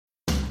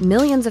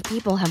Millions of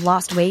people have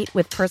lost weight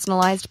with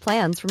personalized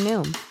plans from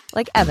Noom.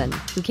 Like Evan,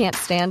 who can't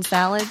stand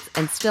salads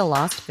and still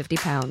lost 50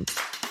 pounds.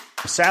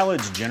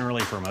 Salads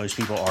generally for most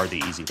people are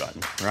the easy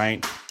button,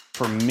 right?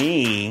 For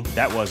me,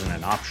 that wasn't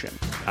an option.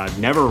 I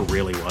never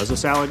really was a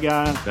salad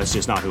guy. That's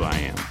just not who I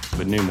am.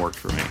 But Noom worked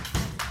for me.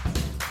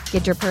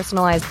 Get your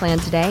personalized plan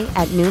today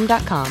at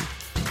Noom.com.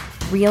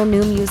 Real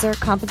Noom user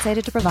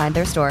compensated to provide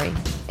their story.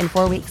 In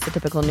 4 weeks, the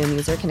typical Noom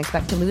user can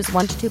expect to lose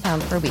 1 to 2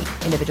 pounds per week.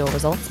 Individual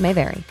results may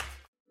vary.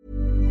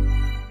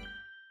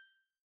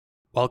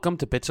 Welcome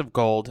to Bits of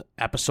Gold,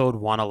 episode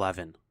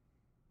 111.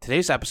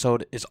 Today's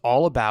episode is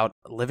all about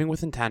living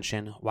with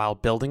intention while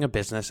building a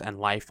business and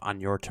life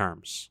on your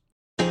terms.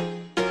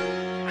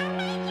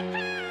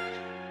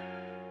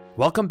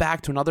 Welcome back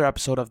to another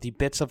episode of the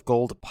Bits of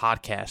Gold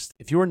podcast.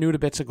 If you are new to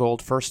Bits of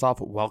Gold, first off,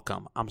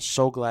 welcome. I'm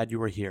so glad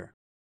you are here.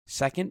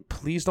 Second,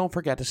 please don't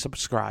forget to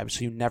subscribe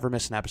so you never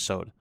miss an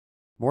episode.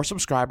 More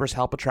subscribers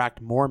help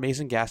attract more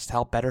amazing guests to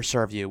help better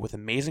serve you with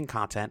amazing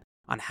content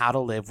on how to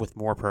live with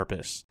more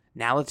purpose.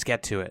 Now let's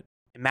get to it.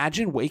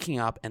 Imagine waking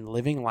up and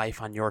living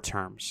life on your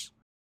terms.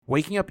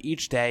 Waking up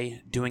each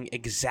day doing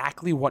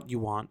exactly what you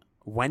want,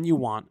 when you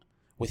want,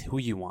 with who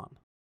you want.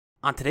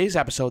 On today's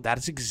episode, that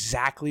is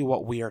exactly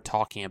what we are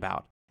talking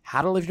about.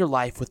 How to live your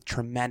life with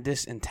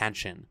tremendous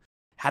intention.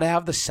 How to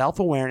have the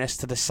self-awareness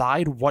to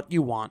decide what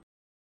you want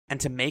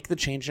and to make the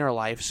change in your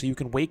life so you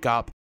can wake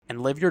up and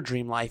live your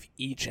dream life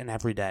each and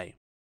every day.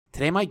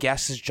 Today, my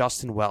guest is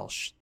Justin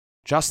Welsh.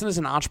 Justin is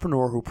an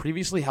entrepreneur who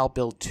previously helped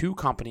build 2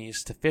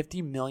 companies to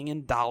 $50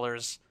 million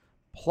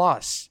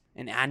plus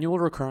in annual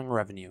recurring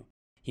revenue.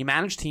 He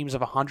managed teams of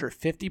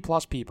 150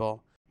 plus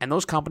people, and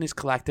those companies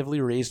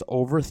collectively raised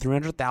over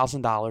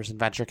 $300,000 in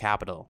venture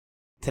capital.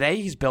 Today,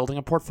 he's building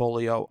a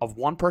portfolio of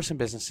one-person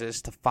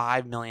businesses to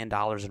 $5 million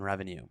in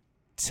revenue.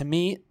 To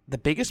me, the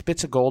biggest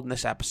bits of gold in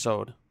this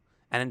episode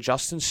and in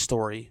Justin's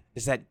story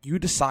is that you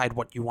decide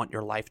what you want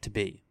your life to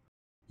be.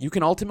 You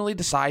can ultimately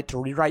decide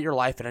to rewrite your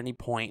life at any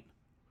point,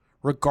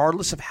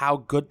 regardless of how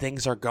good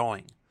things are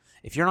going.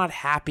 If you're not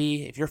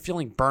happy, if you're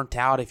feeling burnt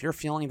out, if you're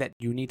feeling that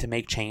you need to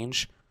make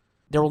change,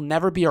 there will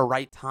never be a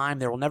right time.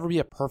 There will never be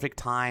a perfect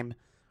time.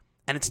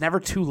 And it's never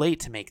too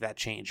late to make that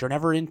change. You're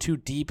never in too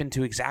deep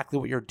into exactly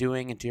what you're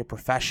doing, into your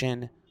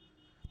profession.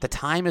 The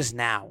time is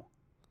now.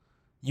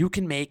 You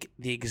can make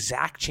the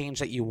exact change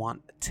that you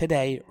want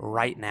today,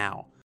 right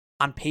now.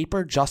 On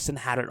paper, Justin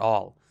had it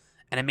all.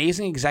 An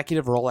amazing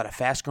executive role at a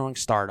fast-growing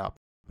startup.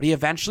 But he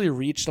eventually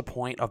reached a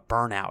point of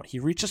burnout. He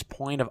reached this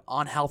point of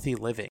unhealthy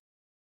living.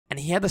 And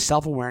he had the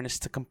self-awareness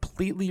to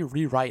completely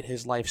rewrite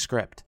his life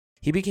script.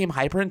 He became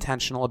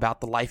hyper-intentional about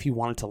the life he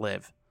wanted to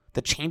live,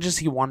 the changes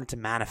he wanted to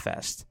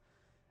manifest.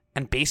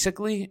 And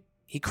basically,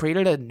 he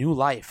created a new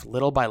life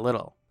little by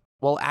little.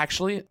 Well,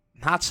 actually,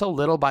 not so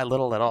little by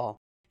little at all.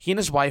 He and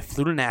his wife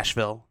flew to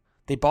Nashville.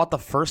 They bought the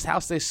first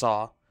house they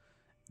saw,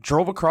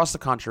 drove across the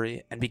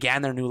country, and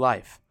began their new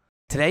life.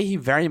 Today, he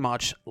very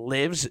much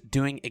lives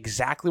doing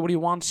exactly what he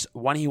wants,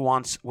 when he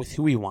wants, with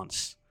who he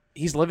wants.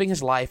 He's living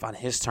his life on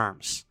his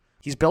terms.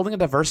 He's building a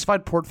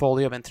diversified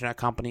portfolio of internet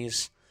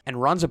companies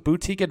and runs a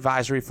boutique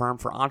advisory firm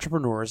for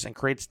entrepreneurs and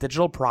creates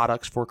digital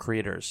products for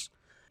creators.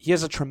 He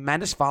has a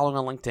tremendous following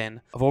on LinkedIn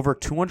of over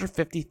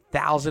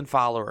 250,000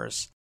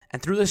 followers.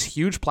 And through this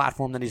huge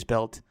platform that he's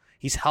built,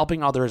 he's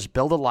helping others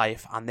build a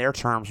life on their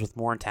terms with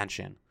more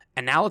intention.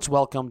 And now let's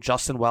welcome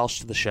Justin Welsh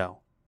to the show.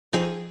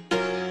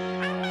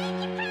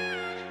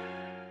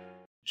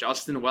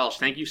 Justin Welsh,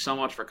 thank you so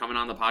much for coming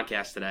on the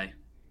podcast today.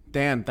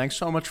 Dan, thanks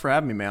so much for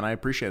having me, man. I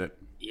appreciate it.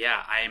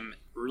 Yeah, I'm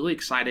really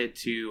excited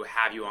to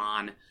have you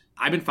on.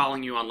 I've been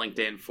following you on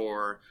LinkedIn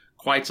for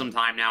quite some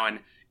time now, and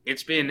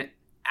it's been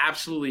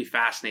absolutely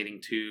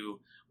fascinating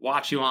to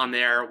watch you on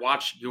there,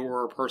 watch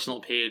your personal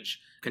page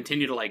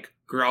continue to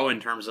grow in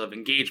terms of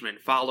engagement,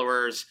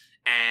 followers,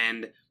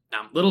 and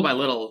little by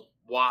little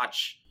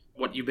watch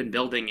what you've been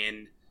building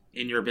in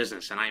your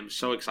business. And I'm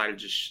so excited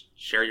to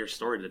share your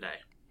story today.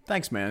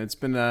 Thanks, man. It's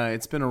been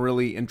a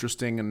really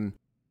interesting and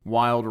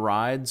wild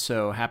ride.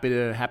 So happy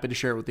to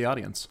share it with the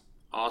audience.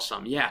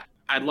 Awesome. Yeah,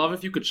 I'd love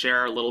if you could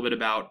share a little bit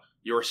about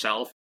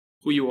yourself,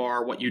 who you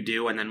are, what you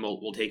do, and then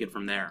we'll take it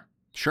from there.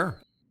 Sure.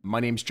 My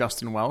name's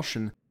Justin Welsh,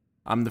 and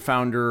I'm the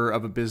founder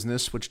of a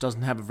business which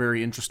doesn't have a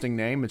very interesting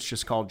name. It's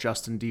just called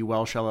Justin D.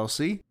 Welsh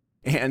LLC.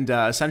 And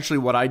essentially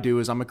what I do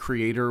is I'm a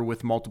creator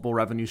with multiple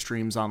revenue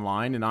streams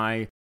online, and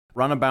I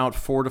run about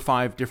 4 to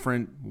 5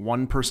 different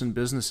one-person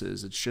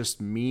businesses. It's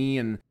just me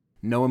and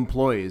no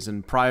employees.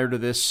 And prior to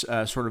this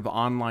sort of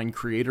online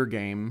creator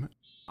game,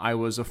 I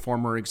was a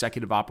former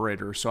executive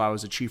operator. So I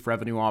was a chief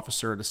revenue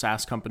officer at a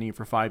SaaS company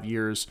for 5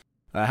 years.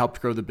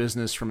 Helped grow the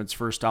business from its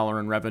first dollar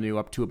in revenue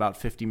up to about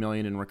 $50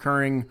 million in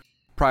recurring.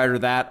 Prior to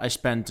that, I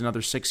spent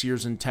another 6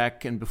 years in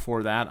tech. And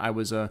before that, I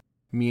was a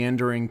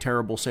meandering,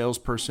 terrible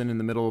salesperson in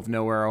the middle of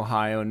nowhere,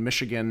 Ohio and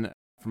Michigan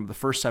from the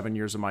first 7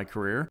 years of my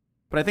career.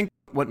 But I think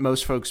what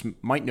most folks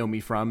might know me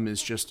from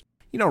is just,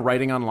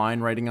 writing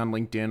online, writing on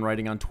LinkedIn,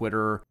 writing on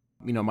Twitter,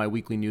 my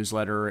weekly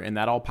newsletter, and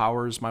that all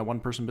powers my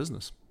one-person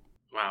business.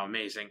 Wow,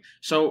 amazing.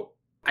 So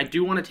I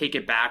do want to take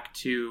it back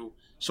to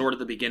sort of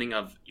the beginning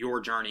of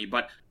your journey.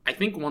 But I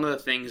think one of the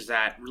things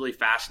that really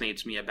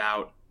fascinates me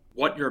about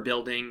what you're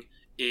building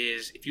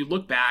is if you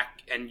look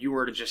back and you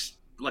were to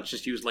let's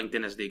just use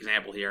LinkedIn as the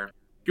example here.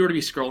 If you were to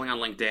be scrolling on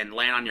LinkedIn,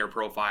 land on your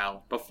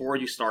profile before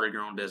you started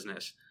your own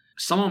business,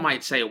 someone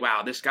might say,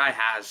 wow, this guy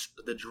has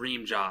the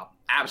dream job,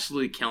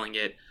 absolutely killing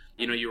it.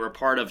 You were a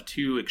part of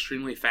 2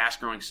 extremely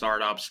fast-growing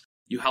startups.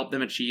 You helped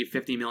them achieve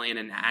 $50 million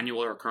in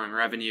annual recurring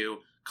revenue.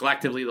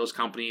 Collectively, those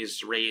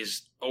companies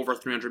raised over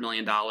 $300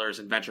 million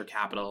in venture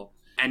capital.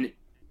 And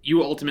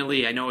you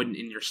ultimately, I know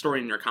in your story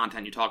and your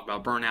content, you talk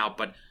about burnout,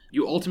 but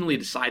you ultimately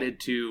decided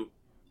to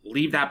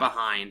leave that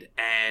behind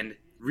and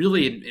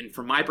really, and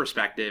from my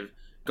perspective,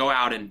 go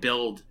out and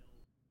build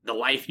the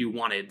life you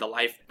wanted, the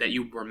life that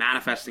you were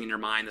manifesting in your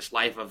mind, this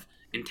life of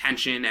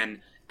intention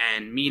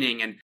and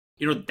meaning. And,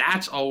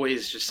 that's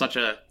always just such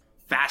a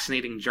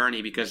fascinating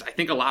journey because I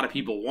think a lot of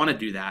people want to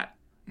do that,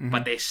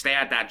 but they stay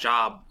at that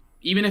job,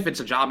 even if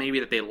it's a job maybe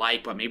that they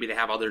like, but maybe they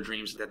have other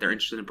dreams that they're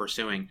interested in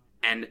pursuing.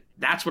 And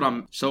that's what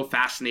I'm so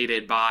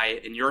fascinated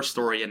by in your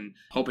story and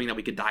hoping that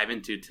we could dive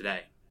into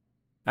today.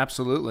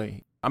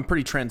 Absolutely. I'm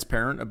pretty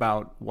transparent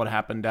about what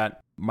happened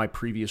at my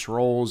previous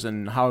roles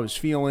and how I was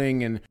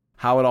feeling and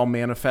how it all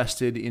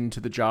manifested into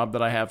the job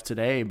that I have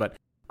today. But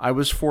I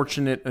was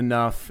fortunate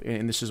enough,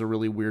 and this is a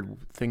really weird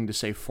thing to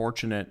say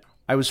fortunate,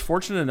 I was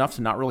fortunate enough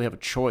to not really have a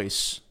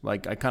choice.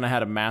 Like I kind of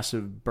had a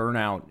massive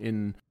burnout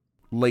in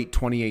late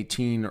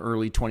 2018,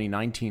 early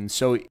 2019.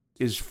 So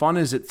as fun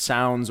as it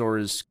sounds or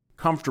as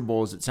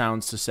comfortable as it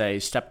sounds to say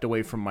stepped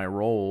away from my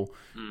role,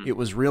 it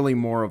was really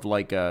more of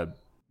like I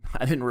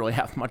didn't really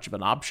have much of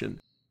an option.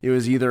 It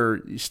was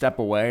either step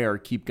away or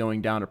keep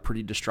going down a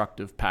pretty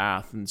destructive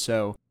path. And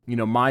so,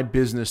 my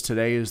business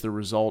today is the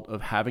result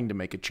of having to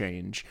make a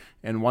change.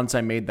 And once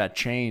I made that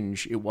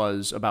change, it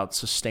was about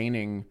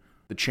sustaining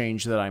the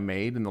change that I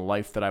made and the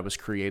life that I was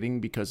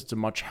creating because it's a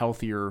much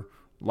healthier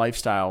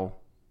lifestyle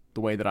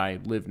the way that I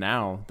live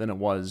now than it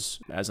was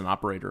as an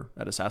operator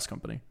at a SaaS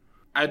company.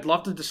 I'd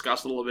love to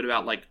discuss a little bit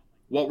about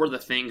what were the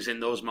things in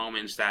those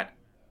moments that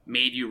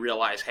made you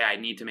realize, hey, I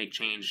need to make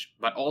change,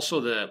 but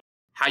also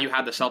how you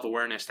had the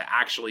self-awareness to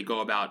actually go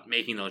about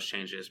making those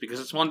changes. Because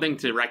it's one thing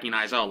to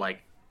recognize,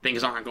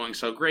 things aren't going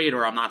so great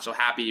or I'm not so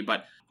happy,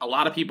 but a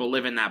lot of people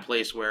live in that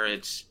place where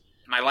it's,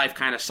 my life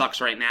kind of sucks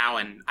right now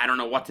and I don't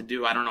know what to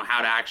do. I don't know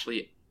how to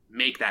actually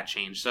make that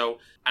change. So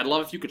I'd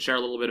love if you could share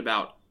a little bit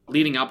about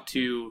leading up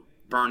to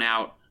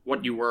burnout,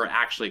 what you were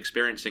actually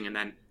experiencing, and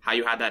then how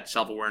you had that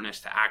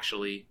self-awareness to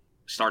actually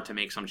start to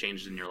make some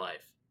changes in your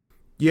life.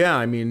 Yeah,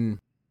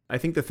 I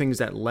think the things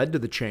that led to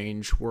the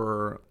change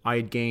were I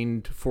had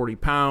gained 40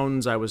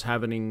 pounds. I was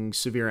having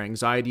severe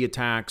anxiety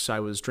attacks. I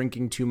was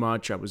drinking too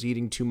much. I was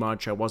eating too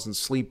much. I wasn't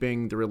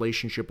sleeping. The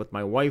relationship with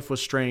my wife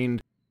was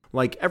strained.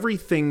 Like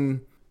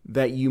everything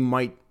that you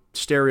might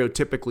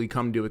stereotypically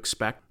come to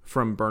expect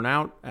from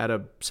burnout at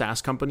a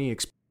SaaS company,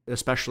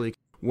 especially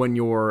when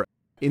you're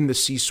in the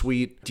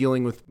C-suite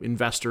dealing with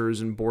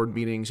investors and board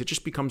meetings, it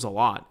just becomes a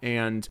lot.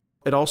 And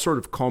it all sort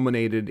of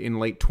culminated in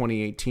late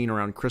 2018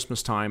 around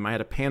Christmas time. I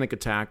had a panic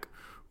attack,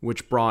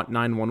 which brought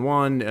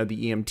 911,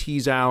 the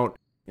EMTs out,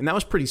 and that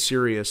was pretty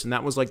serious. And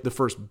that was like the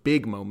first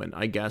big moment,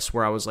 I guess,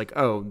 where I was like,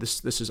 oh,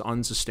 this is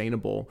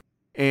unsustainable.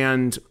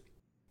 And,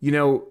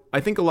 I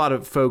think a lot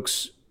of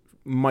folks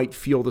might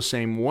feel the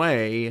same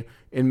way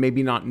and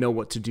maybe not know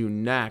what to do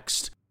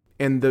next.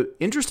 And the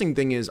interesting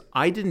thing is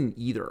I didn't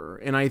either.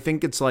 And I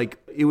think it's like,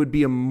 it would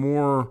be a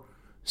more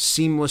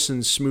seamless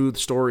and smooth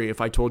story if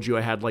I told you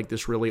I had like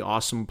this really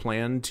awesome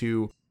plan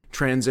to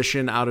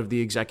transition out of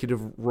the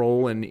executive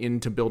role and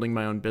into building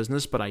my own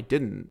business, but I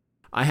didn't.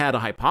 I had a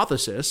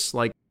hypothesis,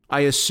 like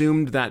I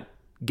assumed that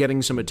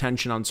getting some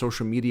attention on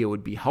social media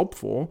would be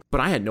helpful, but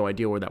I had no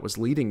idea where that was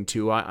leading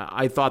to.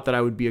 I thought that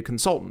I would be a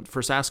consultant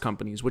for SaaS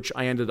companies, which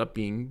I ended up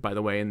being, by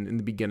the way, in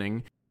the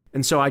beginning.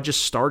 And so I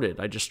just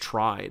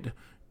tried.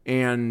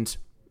 And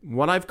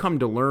what I've come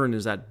to learn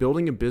is that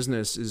building a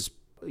business is,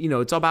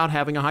 it's about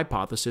having a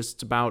hypothesis.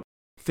 It's about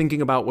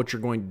thinking about what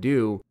you're going to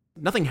do.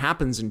 Nothing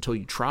happens until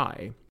you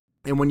try.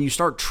 And when you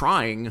start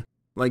trying,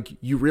 like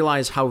you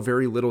realize how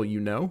very little you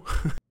know.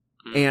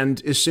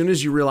 And as soon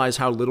as you realize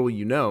how little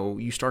you know,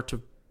 you start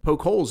to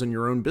poke holes in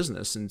your own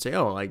business and say,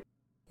 I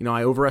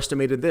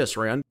overestimated this,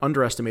 or I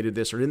underestimated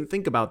this, or didn't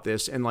think about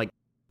this. And like,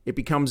 it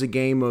becomes a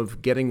game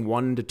of getting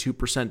 1% to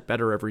 2%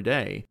 better every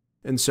day.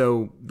 And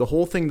so the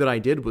whole thing that I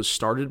did was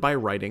started by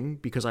writing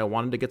because I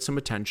wanted to get some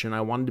attention.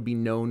 I wanted to be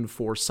known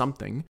for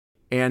something.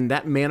 And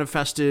that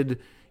manifested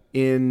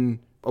in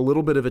a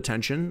little bit of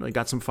attention. I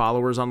got some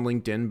followers on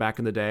LinkedIn back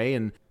in the day,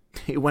 and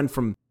it went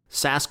from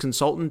SaaS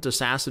consultant to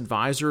SaaS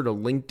advisor to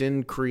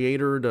LinkedIn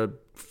creator to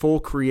full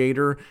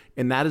creator.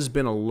 And that has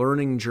been a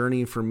learning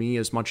journey for me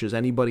as much as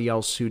anybody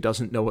else who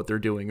doesn't know what they're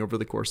doing over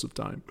the course of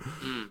time.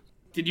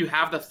 Did you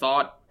have the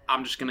thought,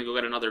 I'm just going to go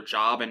get another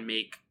job and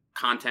make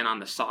content on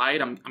the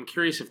side? I'm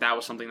curious if that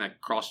was something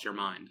that crossed your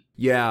mind.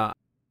 Yeah.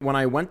 When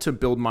I went to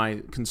build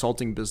my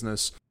consulting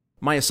business,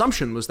 my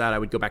assumption was that I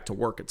would go back to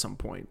work at some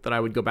point, that I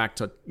would go back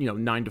to,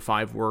 9 to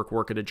 5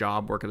 work at a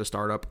job, work at a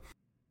startup.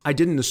 I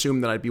didn't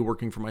assume that I'd be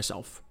working for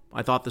myself.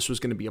 I thought this was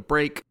going to be a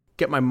break,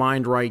 get my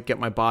mind right, get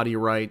my body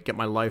right, get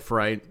my life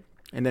right,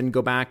 and then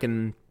go back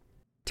and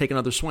take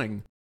another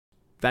swing.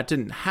 That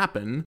didn't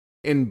happen.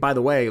 And by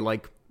the way,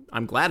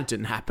 I'm glad it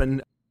didn't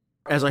happen.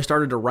 As I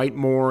started to write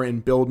more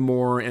and build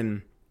more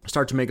and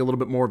start to make a little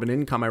bit more of an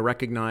income, I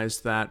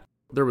recognized that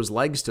there was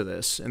legs to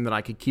this and that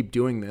I could keep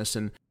doing this.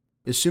 And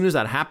as soon as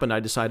that happened, I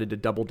decided to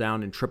double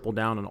down and triple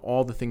down on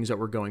all the things that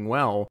were going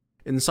well.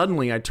 And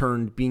suddenly I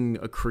turned being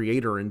a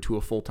creator into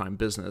a full-time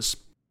business.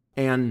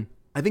 And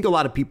I think a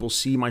lot of people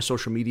see my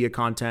social media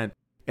content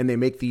and they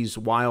make these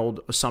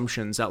wild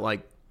assumptions that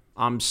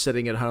I'm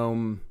sitting at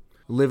home,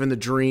 living the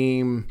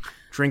dream,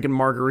 drinking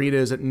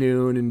margaritas at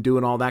noon and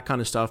doing all that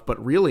kind of stuff.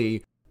 But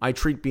really, I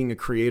treat being a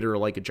creator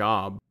like a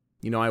job.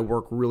 I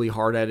work really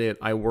hard at it.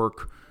 I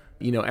work,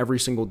 every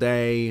single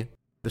day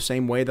the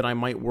same way that I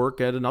might work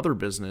at another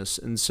business.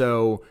 And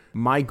so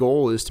my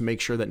goal is to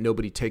make sure that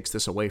nobody takes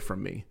this away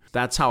from me.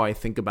 That's how I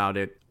think about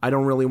it. I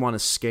don't really want to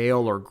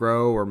scale or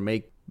grow or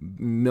make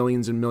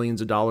millions and millions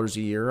of dollars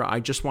a year.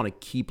 I just want to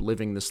keep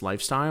living this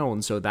lifestyle.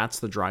 And so that's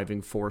the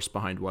driving force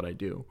behind what I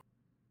do.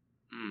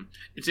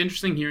 It's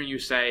interesting hearing you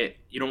say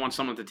you don't want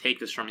someone to take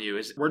this from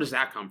you. Where does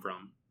that come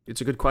from?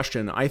 It's a good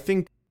question. I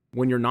think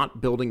when you're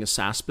not building a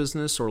SaaS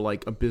business or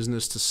a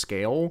business to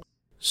scale,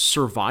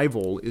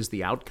 survival is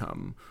the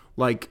outcome.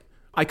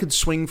 I could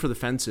swing for the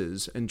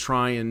fences and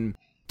try and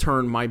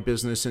turn my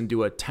business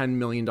into a $10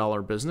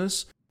 million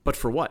business, but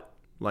for what?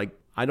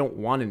 I don't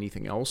want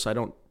anything else.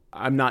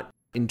 I'm not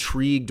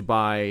intrigued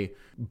by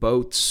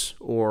boats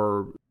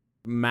or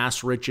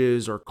mass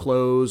riches or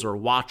clothes or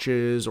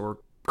watches or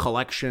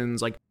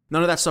collections.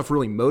 None of that stuff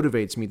really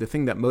motivates me. The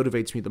thing that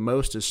motivates me the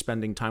most is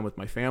spending time with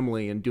my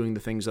family and doing the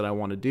things that I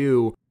want to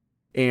do.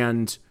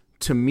 And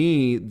to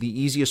me, the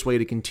easiest way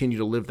to continue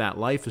to live that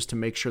life is to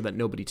make sure that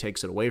nobody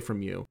takes it away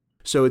from you.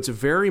 So it's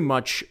very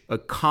much a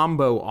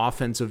combo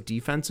offensive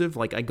defensive.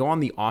 I go on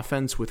the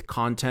offense with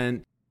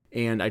content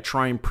and I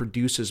try and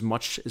produce as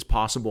much as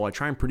possible. I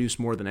try and produce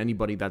more than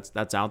anybody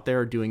that's out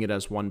there doing it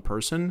as one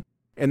person.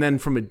 And then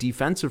from a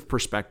defensive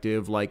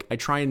perspective, I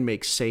try and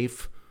make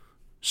safe,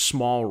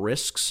 small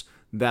risks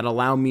that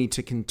allow me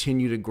to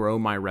continue to grow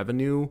my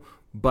revenue,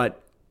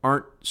 but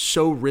aren't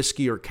so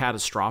risky or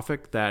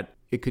catastrophic that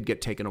it could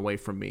get taken away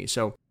from me.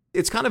 So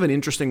it's kind of an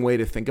interesting way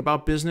to think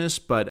about business,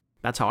 but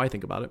that's how I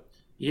think about it.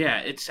 Yeah,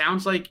 it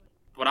sounds like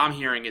what I'm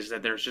hearing is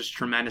that there's just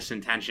tremendous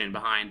intention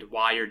behind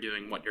why you're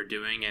doing what you're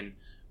doing and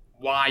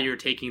why you're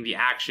taking the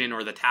action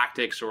or the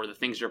tactics or the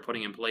things you're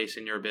putting in place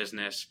in your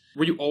business.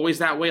 Were you always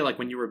that way,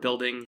 when you were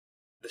building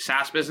the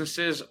SaaS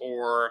businesses,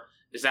 or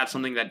is that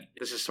something that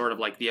this is sort of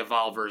the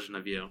evolved version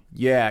of you?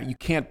 Yeah, you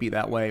can't be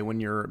that way when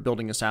you're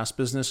building a SaaS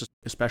business,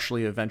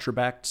 especially a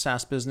venture-backed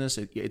SaaS business.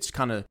 It's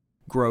kind of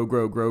grow.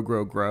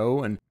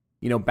 And,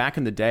 back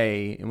in the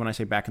day, and when I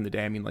say back in the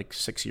day, I mean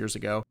 6 years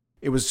ago,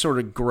 it was sort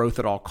of growth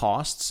at all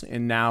costs.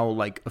 And now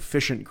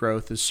efficient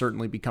growth is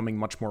certainly becoming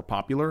much more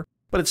popular,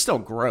 but it's still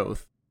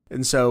growth.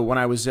 And so when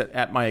I was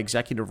at my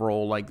executive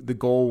role, the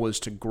goal was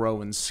to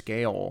grow and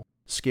scale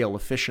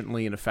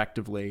efficiently and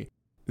effectively.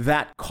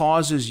 That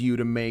causes you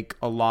to make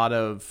a lot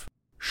of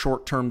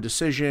short-term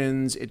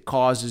decisions. It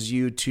causes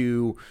you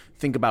to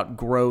think about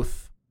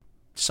growth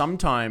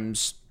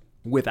sometimes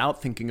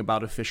without thinking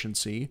about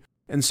efficiency.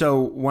 And so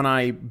when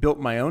I built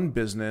my own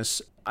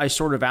business, I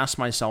sort of asked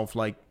myself,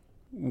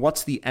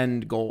 what's the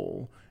end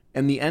goal?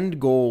 And the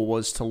end goal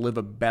was to live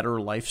a better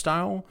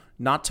lifestyle,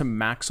 not to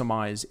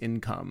maximize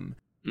income.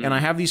 And I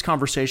have these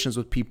conversations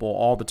with people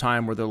all the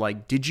time where they're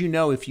like, did you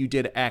know if you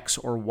did X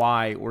or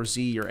Y or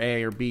Z or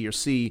A or B or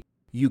C,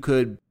 you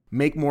could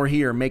make more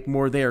here, make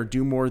more there,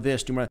 do more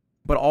this, do more that.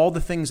 But all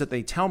the things that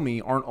they tell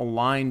me aren't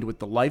aligned with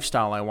the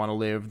lifestyle I want to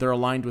live. They're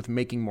aligned with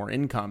making more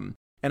income.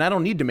 And I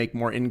don't need to make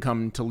more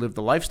income to live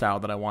the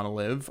lifestyle that I want to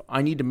live.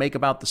 I need to make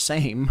about the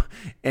same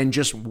and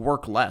just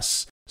work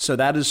less. So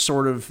that is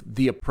sort of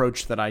the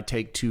approach that I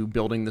take to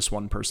building this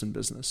one-person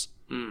business.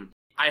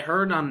 I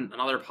heard on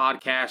another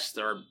podcast,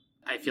 or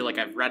I feel like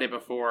I've read it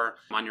before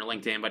on your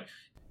LinkedIn, but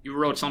you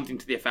wrote something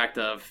to the effect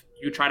of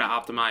you try to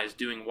optimize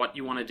doing what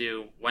you want to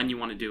do, when you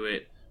want to do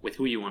it, with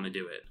who you want to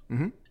do it.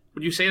 Mm-hmm.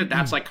 Would you say that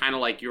that's kind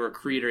of your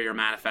creed or your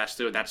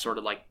manifesto? That's sort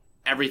of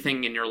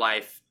everything in your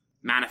life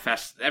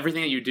manifests,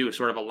 everything that you do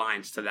sort of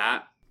aligns to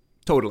that?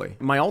 Totally.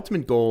 My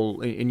ultimate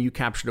goal, and you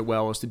captured it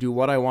well, is to do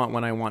what I want,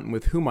 when I want, and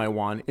with whom I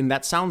want. And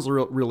that sounds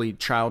really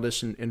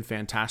childish and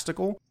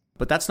fantastical,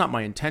 but that's not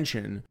my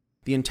intention.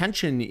 The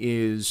intention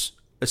is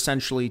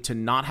essentially to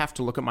not have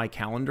to look at my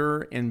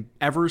calendar and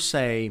ever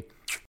say,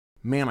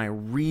 man, I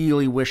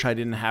really wish I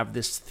didn't have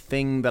this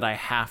thing that I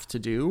have to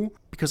do,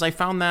 because I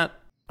found that,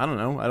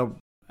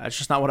 that's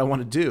just not what I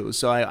want to do.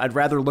 So I'd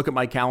rather look at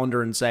my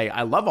calendar and say,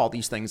 I love all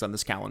these things on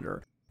this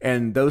calendar.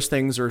 And those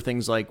things are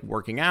things like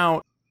working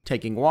out,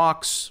 taking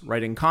walks,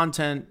 writing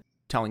content,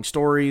 telling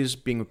stories,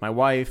 being with my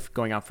wife,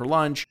 going out for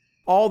lunch,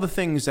 all the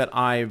things that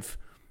I've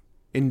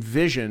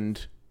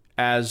envisioned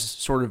as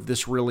sort of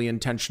this really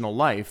intentional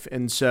life.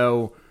 And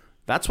so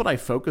that's what I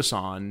focus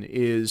on,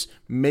 is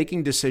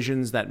making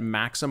decisions that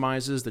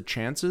maximizes the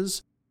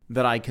chances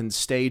that I can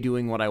stay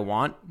doing what I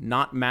want,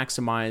 not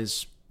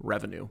maximize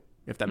revenue,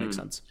 if that makes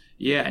sense.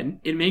 Yeah, and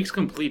it makes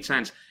complete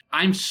sense.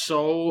 I'm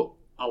so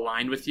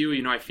aligned with you.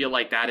 You know, I feel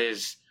like that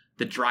is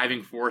the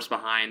driving force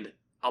behind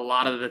a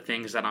lot of the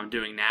things that I'm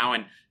doing now.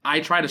 And I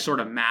try to sort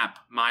of map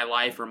my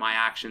life or my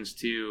actions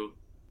to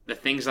the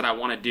things that I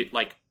want to do,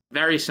 like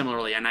very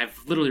similarly. And I've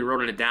literally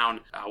written it down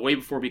way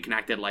before we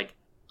connected. Like,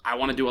 I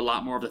want to do a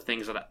lot more of the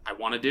things that I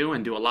want to do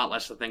and do a lot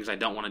less of the things I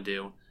don't want to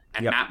do,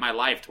 and map my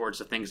life towards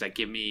the things that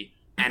give me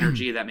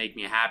energy, that make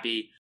me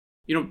happy.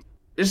 You know,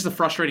 this is a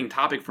frustrating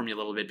topic for me a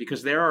little bit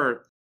because there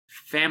are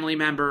family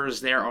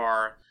members, there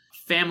are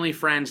family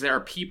friends, there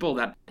are people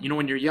that, you know,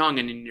 when you're young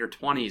and in your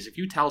 20s, if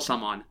you tell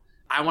someone,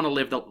 I want to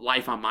live the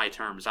life on my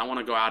terms, I want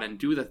to go out and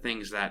do the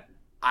things that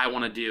I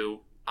want to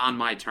do on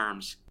my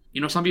terms.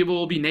 You know, some people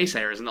will be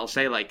naysayers and they'll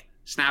say, like,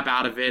 snap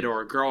out of it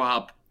or grow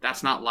up.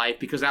 That's not life,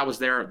 because that was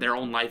their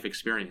own life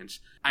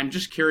experience. I'm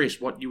just curious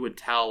what you would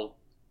tell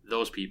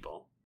those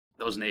people,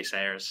 those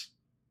naysayers.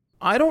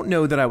 I don't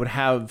know that I would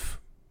have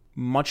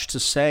much to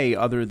say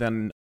other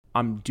than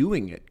I'm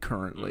doing it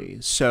currently.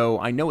 So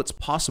I know it's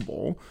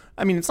possible.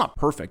 I mean, it's not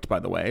perfect, by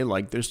the way.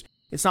 Like,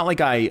 it's not like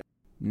I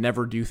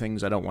never do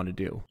things I don't want to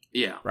do.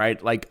 Yeah.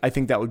 Right? Like, I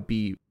think that would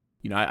be,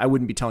 you know, I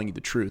wouldn't be telling you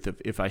the truth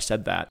if I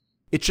said that.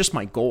 It's just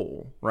my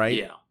goal, right?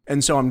 Yeah.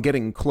 And so I'm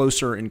getting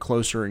closer and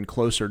closer and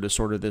closer to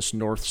sort of this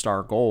North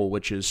Star goal,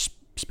 which is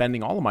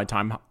spending all of my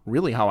time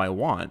really how I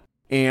want.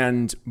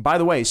 And by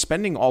the way,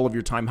 spending all of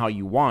your time how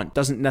you want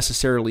doesn't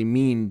necessarily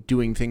mean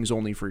doing things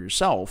only for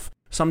yourself.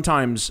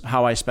 Sometimes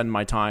how I spend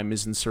my time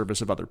is in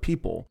service of other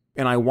people,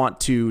 and I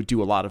want to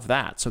do a lot of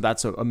that. So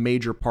that's a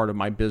major part of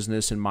my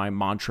business and my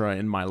mantra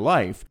in my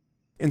life.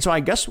 And so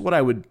I guess what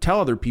I would tell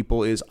other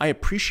people is I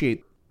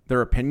appreciate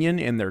their opinion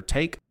and their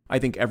take. I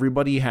think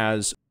everybody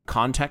has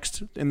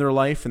context in their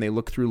life, and they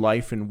look through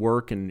life and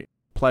work and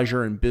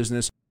pleasure and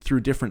business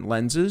through different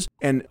lenses.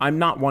 And I'm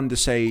not one to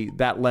say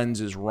that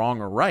lens is wrong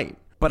or right,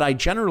 but I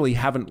generally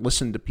haven't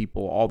listened to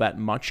people all that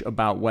much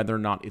about whether or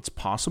not it's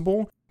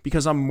possible,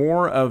 because I'm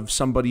more of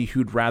somebody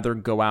who'd rather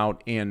go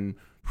out and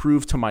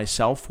prove to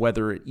myself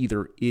whether it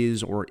either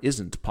is or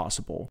isn't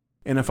possible.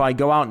 And if I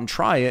go out and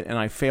try it and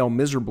I fail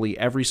miserably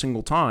every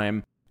single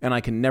time and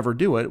I can never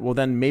do it, well,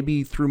 then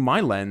maybe through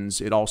my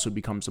lens, it also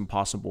becomes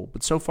impossible.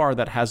 But so far,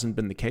 that hasn't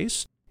been the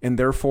case. And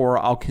therefore,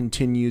 I'll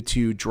continue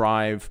to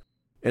drive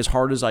as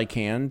hard as I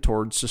can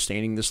towards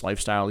sustaining this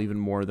lifestyle even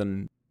more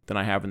than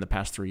I have in the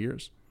past 3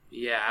 years.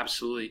 Yeah,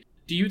 absolutely.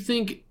 Do you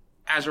think,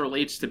 as it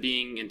relates to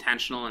being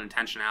intentional and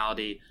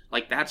intentionality,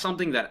 like, that's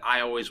something that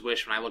I always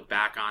wish when I look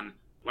back on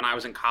when I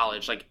was in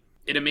college? Like,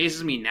 it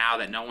amazes me now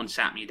that no one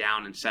sat me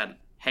down and said,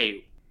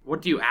 hey,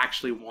 what do you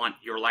actually want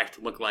your life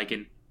to look like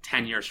in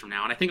 10 years from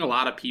now? And I think a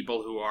lot of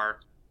people who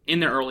are in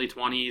their early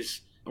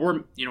 20s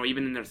or, you know,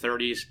 even in their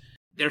 30s,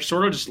 they're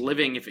sort of just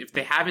living, if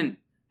they haven't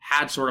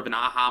had sort of an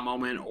aha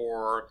moment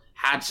or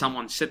had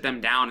someone sit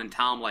them down and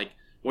tell them, like,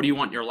 what do you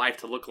want your life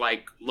to look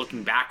like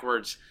looking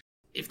backwards?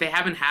 If they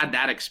haven't had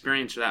that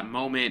experience or that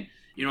moment,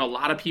 you know, a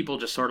lot of people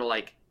just sort of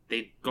like,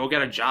 they go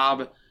get a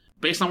job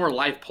based on where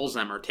life pulls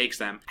them or takes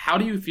them. How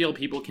do you feel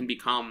people can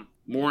become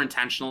more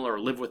intentional or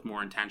live with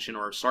more intention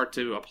or start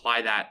to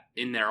apply that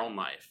in their own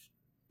life?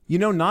 You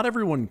know, not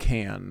everyone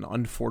can,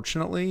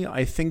 unfortunately.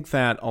 I think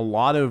that a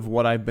lot of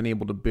what I've been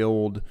able to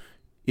build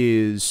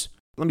is,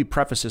 let me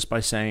preface this by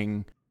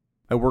saying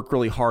I work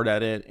really hard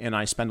at it and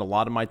I spend a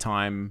lot of my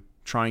time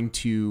trying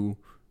to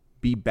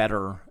be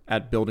better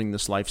at building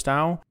this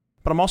lifestyle.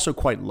 But I'm also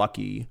quite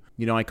lucky.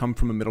 You know, I come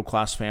from a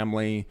middle-class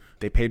family.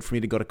 They paid for me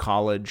to go to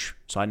college,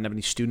 so I didn't have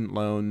any student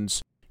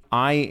loans.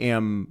 I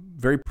am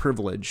very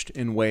privileged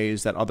in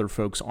ways that other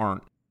folks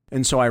aren't.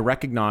 And so I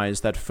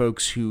recognize that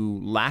folks who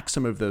lack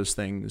some of those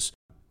things,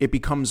 it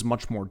becomes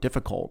much more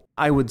difficult.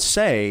 I would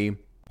say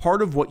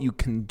part of what you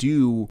can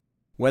do,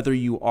 whether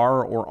you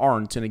are or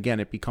aren't, and again,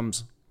 it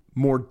becomes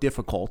more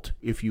difficult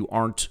if you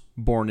aren't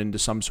born into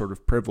some sort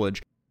of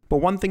privilege. But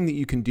one thing that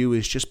you can do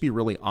is just be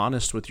really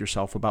honest with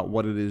yourself about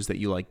what it is that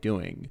you like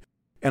doing.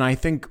 And I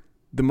think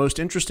the most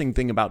interesting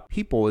thing about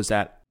people is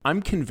that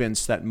I'm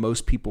convinced that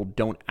most people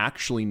don't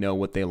actually know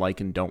what they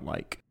like and don't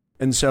like.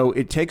 And so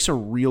it takes a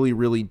really,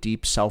 really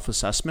deep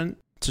self-assessment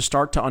to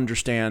start to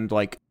understand,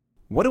 like,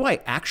 what do I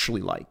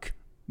actually like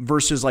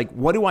versus, like,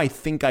 what do I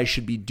think I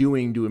should be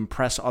doing to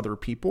impress other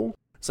people?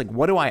 It's like,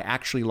 what do I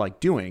actually like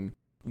doing?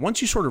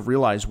 Once you sort of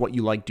realize what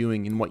you like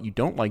doing and what you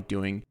don't like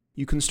doing,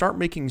 you can start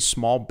making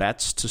small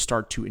bets to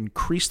start to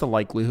increase the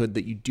likelihood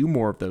that you do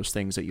more of those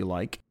things that you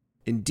like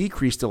and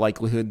decrease the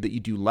likelihood that you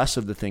do less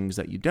of the things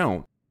that you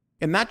don't.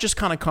 And that just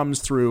kind of comes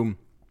through,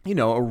 you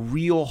know, a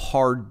real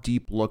hard,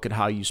 deep look at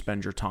how you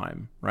spend your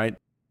time, right?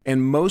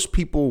 And most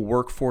people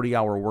work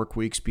 40-hour work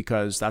weeks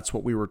because that's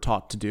what we were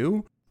taught to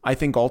do. I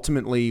think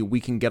ultimately we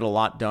can get a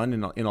lot done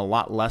in a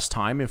lot less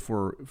time if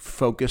we're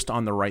focused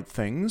on the right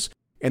things.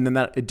 And then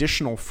that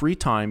additional free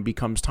time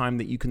becomes time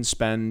that you can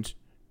spend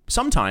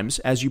sometimes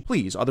as you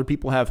please. Other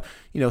people have,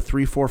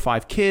 3, 4,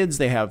 5 kids.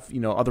 They have,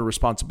 other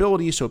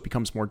responsibilities, so it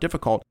becomes more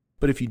difficult.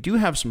 But if you do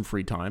have some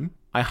free time,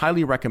 I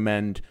highly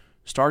recommend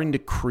starting to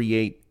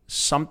create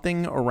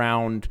something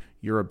around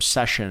your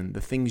obsession,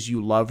 the things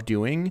you love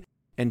doing,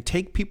 and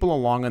take people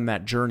along on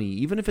that journey,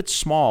 even if it's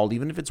small,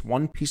 even if it's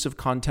one piece of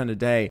content a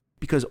day,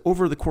 because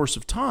over the course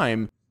of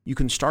time, you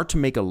can start to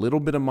make a little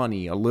bit of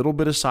money, a little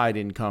bit of side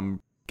income,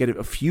 get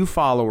a few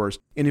followers.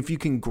 And if you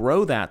can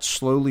grow that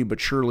slowly but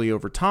surely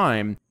over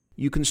time,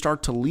 you can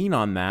start to lean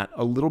on that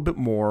a little bit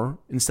more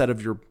instead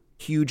of your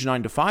huge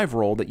 9-to-5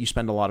 role that you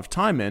spend a lot of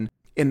time in.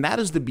 And that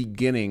is the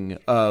beginning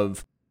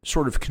of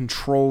sort of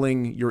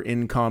controlling your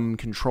income,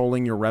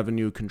 controlling your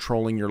revenue,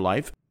 controlling your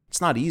life.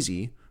 It's not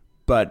easy,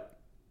 but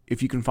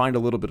if you can find a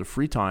little bit of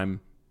free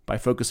time by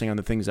focusing on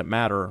the things that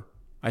matter,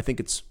 I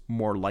think it's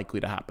more likely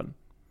to happen.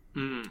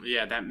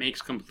 Yeah, that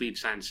makes complete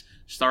sense.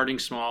 Starting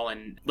small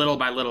and little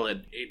by little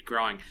it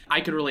growing.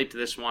 I could relate to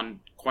this one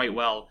quite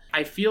well.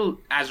 I feel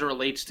as it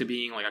relates to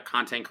being like a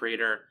content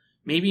creator,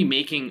 maybe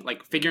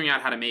figuring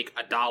out how to make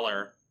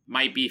 $1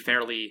 might be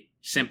fairly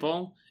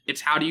simple.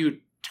 It's how do you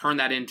turn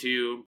that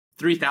into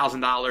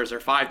 $3,000 or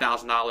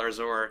 $5,000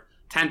 or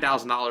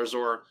 $10,000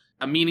 or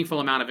a meaningful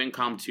amount of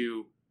income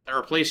to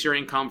replace your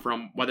income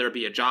from whether it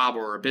be a job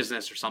or a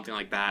business or something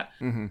like that.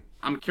 Mm-hmm.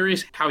 I'm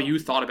curious how you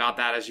thought about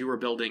that as you were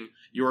building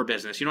your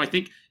business. I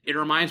think it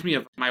reminds me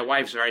of my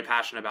wife's very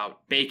passionate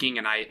about baking,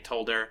 and I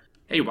told her,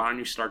 hey, why don't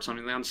you start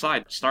something on the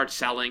side? Start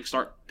selling,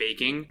 start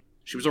baking.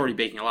 She was already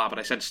baking a lot, but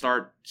I said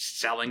start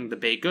selling the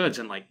baked goods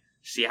and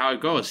see how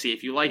it goes, see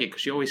if you like it.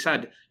 Because she always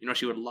said,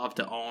 she would love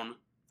to own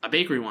a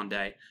bakery one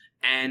day.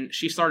 And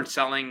she started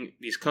selling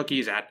these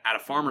cookies at a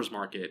farmer's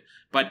market.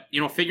 But,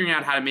 figuring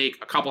out how to make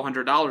a couple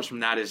 $100s from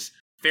that is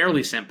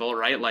fairly simple,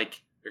 right?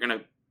 You're going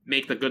to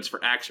make the goods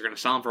for X, you're going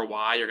to sell them for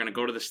Y, you're going to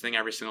go to this thing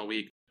every single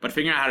week. But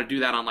figuring out how to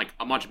do that on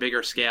a much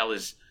bigger scale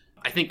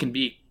I think can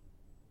be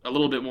a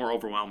little bit more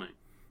overwhelming.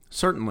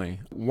 Certainly.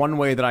 One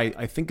way that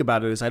I think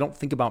about it is I don't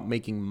think about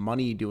making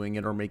money doing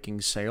it or making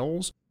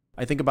sales.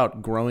 I think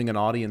about growing an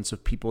audience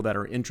of people that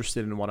are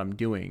interested in what I'm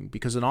doing,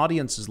 because an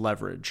audience is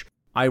leverage.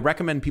 I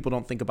recommend people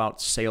don't think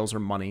about sales or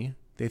money.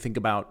 They think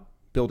about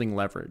building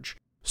leverage.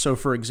 So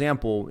for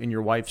example, in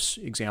your wife's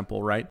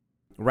example, right?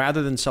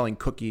 Rather than selling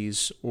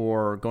cookies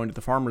or going to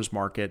the farmer's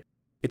market,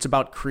 it's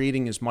about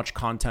creating as much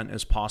content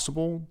as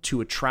possible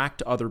to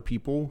attract other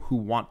people who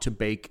want to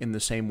bake in the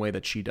same way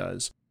that she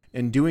does.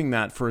 And doing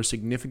that for a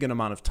significant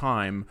amount of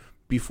time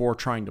before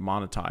trying to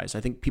monetize.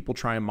 I think people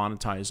try and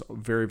monetize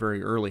very,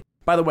 very early.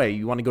 By the way,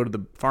 you want to go to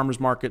the farmer's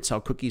market,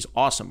 sell cookies,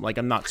 awesome.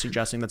 I'm not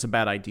suggesting that's a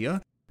bad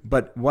idea.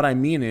 But what I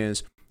mean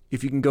is,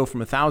 if you can go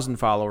from 1,000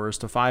 followers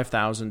to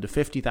 5,000 to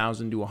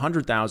 50,000 to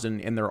 100,000,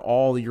 and they're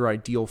all your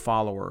ideal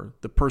follower,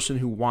 the person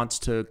who wants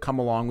to come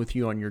along with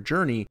you on your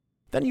journey,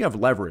 then you have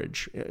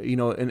leverage.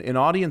 An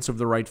audience of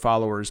the right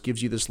followers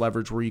gives you this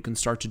leverage where you can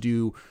start to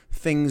do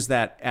things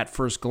that at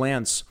first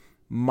glance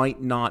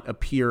might not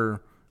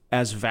appear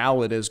as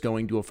valid as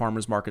going to a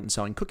farmer's market and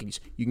selling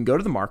cookies. You can go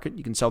to the market,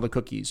 you can sell the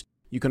cookies.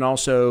 You can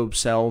also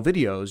sell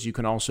videos. You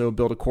can also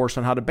build a course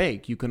on how to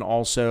bake. You can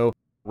also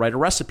write a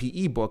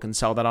recipe ebook and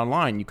sell that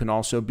online. You can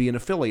also be an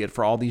affiliate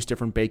for all these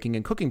different baking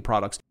and cooking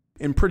products.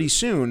 And pretty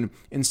soon,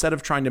 instead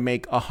of trying to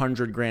make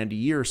 $100,000 a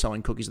year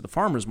selling cookies at the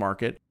farmer's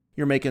market,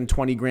 you're making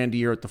 $20,000 a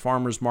year at the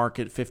farmer's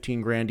market,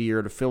 $15,000 a year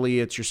at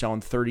affiliates. You're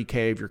selling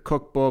 $30,000 of your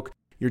cookbook.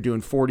 You're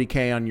doing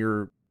 $40,000 on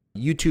your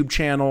YouTube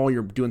channel.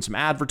 You're doing some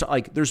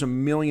advertising. There's a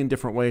million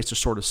different ways to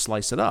sort of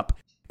slice it up.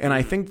 And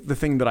I think the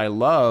thing that I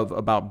love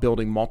about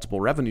building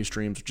multiple revenue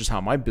streams, which is how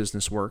my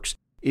business works,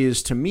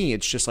 is to me,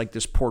 it's just like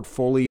this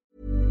portfolio.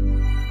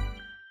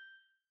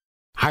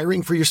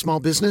 Hiring for your small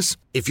business?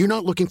 If you're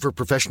not looking for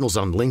professionals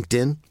on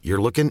LinkedIn,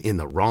 you're looking in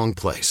the wrong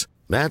place.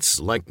 That's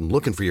like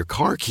looking for your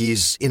car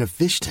keys in a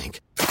fish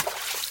tank.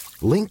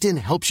 LinkedIn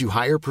helps you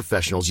hire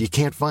professionals you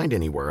can't find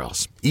anywhere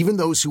else, even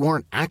those who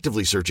aren't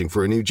actively searching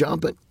for a new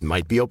job but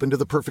might be open to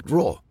the perfect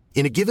role.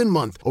 In a given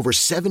month, over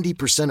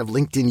 70% of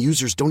LinkedIn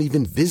users don't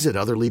even visit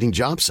other leading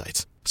job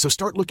sites. So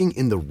start looking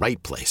in the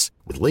right place.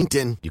 With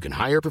LinkedIn, you can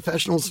hire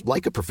professionals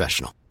like a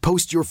professional.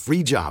 Post your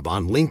free job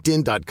on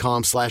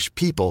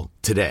linkedin.com/people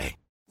today.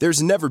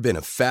 There's never been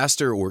a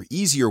faster or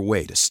easier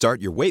way to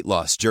start your weight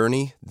loss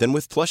journey than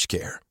with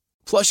PlushCare.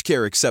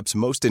 PlushCare accepts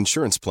most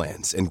insurance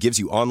plans and gives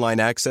you online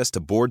access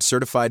to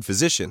board-certified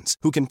physicians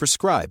who can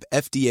prescribe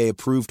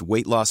FDA-approved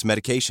weight loss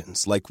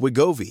medications like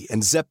Wegovy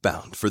and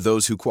Zepbound for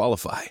those who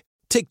qualify.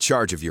 Take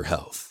charge of your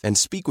health and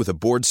speak with a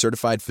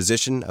board-certified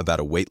physician about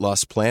a weight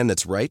loss plan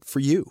that's right for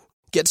you.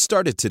 Get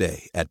started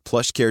today at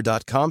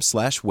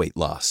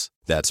plushcare.com/weight-loss.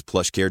 That's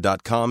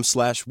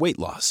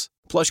plushcare.com/weight-loss.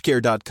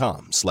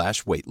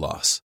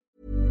 plushcare.com/weight-loss.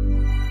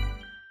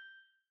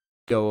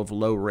 Of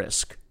low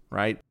risk,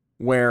 right?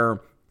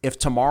 Where if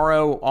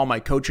tomorrow all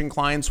my coaching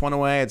clients went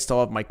away, I'd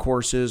still have my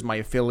courses, my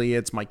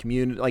affiliates, my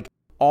community,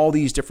 all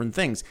these different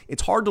things.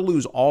 It's hard to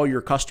lose all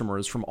your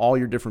customers from all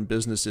your different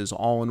businesses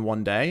all in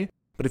one day.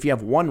 But if you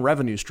have one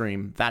revenue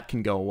stream, that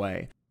can go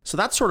away. So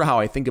that's sort of how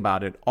I think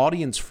about it.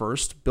 Audience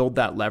first, build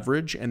that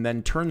leverage, and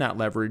then turn that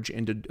leverage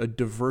into a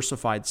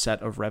diversified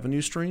set of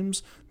revenue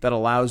streams that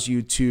allows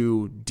you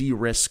to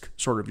de-risk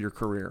sort of your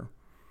career.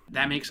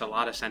 That makes a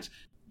lot of sense.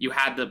 you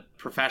had the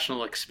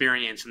professional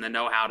experience and the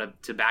know-how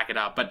to back it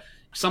up. But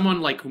someone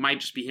like who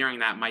might just be hearing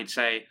that might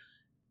say,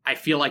 I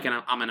feel like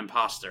I'm an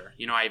imposter.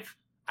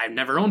 I've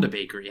never owned a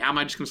bakery. How am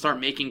I just going to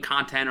start making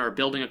content or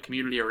building a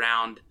community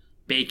around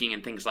baking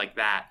and things like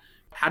that?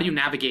 How do you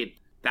navigate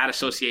that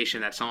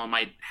association that someone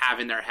might have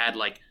in their head?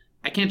 Like,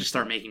 I can't just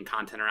start making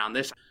content around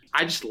this.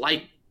 I just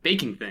like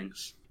baking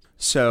things.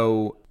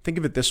 So think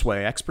of it this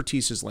way.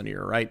 Expertise is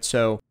linear, right?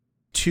 So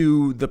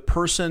to the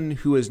person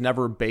who has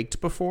never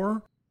baked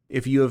before,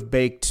 if you have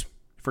baked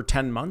for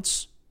 10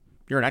 months,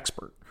 you're an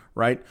expert,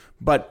 right?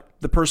 But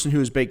the person who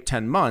has baked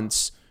 10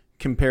 months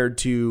compared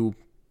to,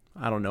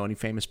 I don't know any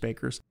famous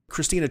bakers,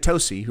 Christina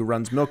Tosi, who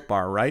runs Milk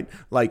Bar, right?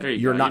 Like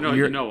you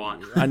know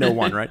one. I know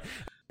one, right?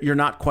 You're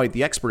not quite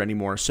the expert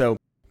anymore. So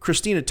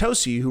Christina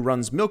Tosi, who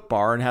runs Milk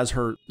Bar and has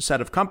her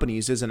set of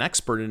companies, is an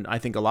expert in, I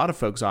think, a lot of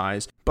folks'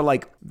 eyes. But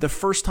like the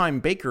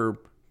first-time baker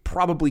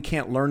probably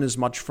can't learn as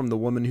much from the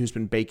woman who's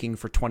been baking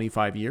for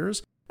 25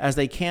 years as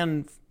they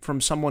can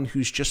from someone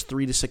who's just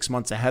 3 to 6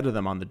 months ahead of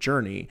them on the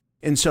journey.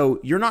 And so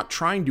you're not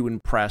trying to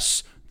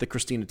impress the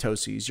Christina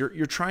Tosis.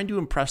 You're trying to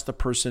impress the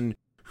person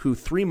who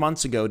 3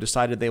 months ago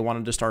decided they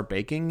wanted to start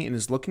baking and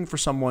is looking for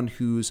someone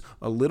who's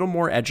a little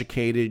more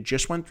educated,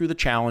 just went through the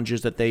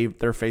challenges that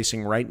they're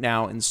facing right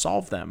now and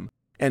solve them.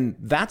 And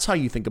that's how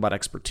you think about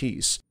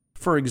expertise.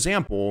 For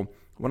example,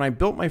 when I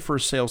built my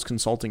first sales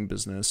consulting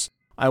business,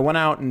 I went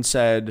out and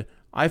said,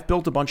 I've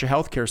built a bunch of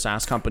healthcare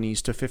SaaS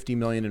companies to 50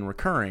 million in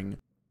recurring.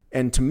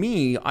 And to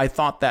me, I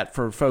thought that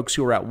for folks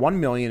who are at 1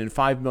 million and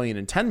 5 million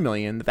and 10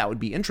 million, that would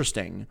be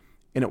interesting.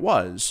 And it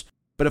was.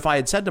 But if I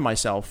had said to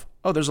myself,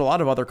 oh, there's a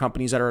lot of other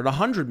companies that are at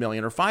 100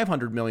 million or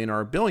 500 million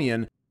or a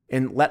billion,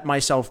 and let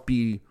myself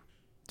be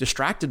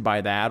distracted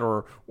by that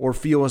or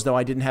feel as though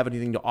I didn't have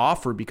anything to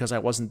offer because I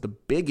wasn't the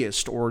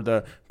biggest or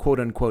the quote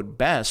unquote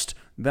best,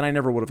 then I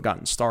never would have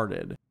gotten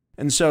started.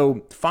 And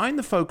so find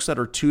the folks that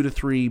are 2 to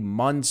 3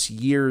 months,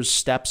 years,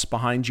 steps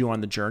behind you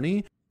on the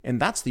journey, and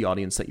that's the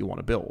audience that you want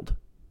to build.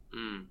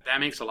 That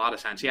makes a lot of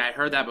sense. Yeah, I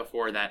heard that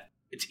before, that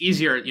it's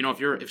easier,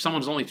 if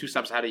someone's only 2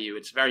 steps ahead of you,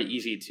 it's very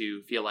easy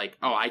to feel like,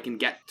 oh, I can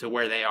get to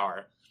where they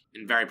are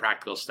in very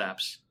practical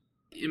steps.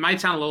 It might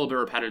sound a little bit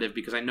repetitive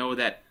because I know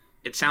that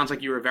it sounds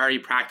like you were very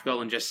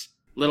practical and just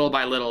little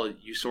by little,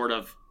 you sort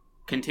of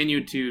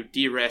continued to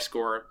de-risk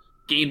or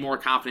gain more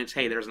confidence.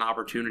 Hey, there's an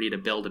opportunity to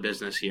build a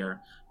business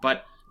here.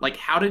 But like,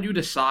 how did you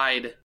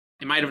decide?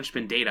 It might have just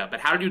been data,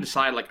 but how did you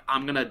decide, like,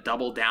 I'm going to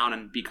double down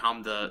and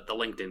become the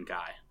LinkedIn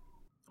guy?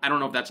 I don't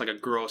know if that's like a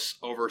gross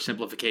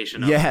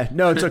oversimplification. Yeah,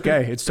 no, it's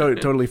okay. It's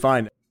totally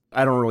fine.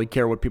 I don't really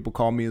care what people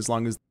call me as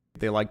long as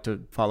they like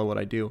to follow what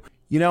I do.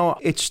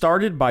 It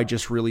started by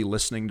just really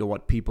listening to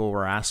what people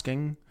were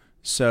asking.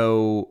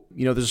 So,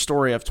 there's a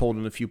story I've told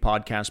in a few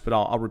podcasts, but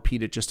I'll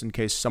repeat it just in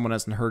case someone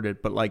hasn't heard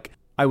it. But like,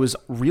 I was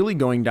really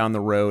going down the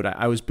road.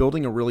 I was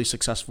building a really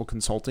successful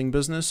consulting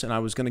business, and I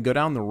was going to go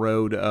down the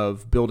road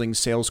of building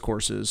sales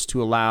courses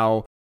to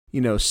allow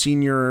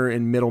senior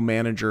and middle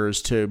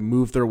managers to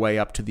move their way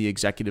up to the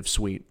executive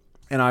suite.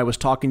 And I was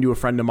talking to a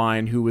friend of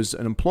mine who was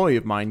an employee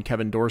of mine,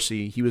 Kevin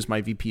Dorsey. He was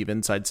my VP of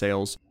Inside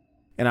Sales.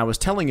 And I was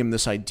telling him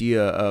this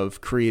idea of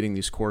creating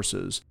these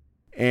courses.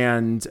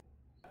 And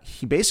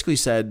he basically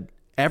said,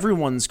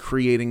 everyone's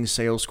creating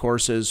sales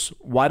courses.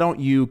 Why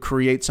don't you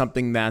create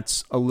something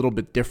that's a little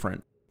bit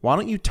different? Why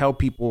don't you tell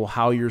people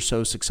how you're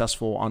so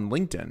successful on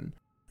LinkedIn?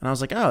 And I was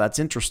like, oh, that's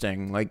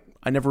interesting. Like,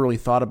 I never really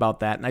thought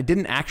about that. And I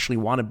didn't actually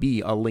want to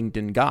be a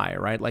LinkedIn guy,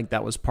 right? Like,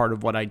 that was part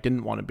of what I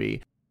didn't want to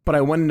be. But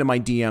I went into my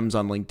DMs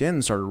on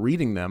LinkedIn, started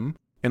reading them,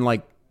 and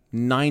like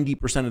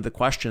 90% of the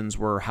questions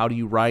were, how do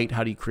you write?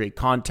 How do you create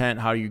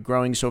content? How are you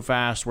growing so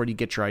fast? Where do you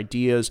get your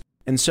ideas?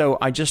 And so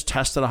I just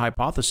tested a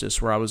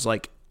hypothesis where I was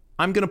like,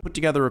 I'm going to put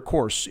together a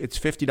course. It's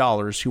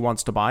 $50. Who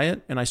wants to buy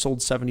it? And I sold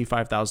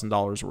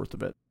 $75,000 worth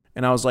of it.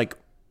 And I was like,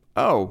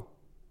 oh,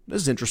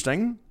 this is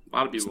interesting. A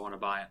lot of people want to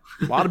buy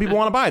it. A lot of people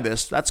want to buy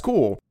this. That's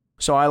cool.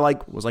 So I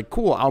was like,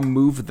 cool, I'll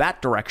move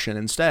that direction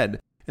instead.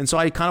 And so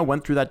I kind of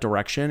went through that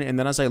direction. And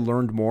then as I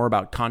learned more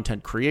about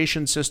content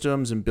creation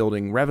systems and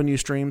building revenue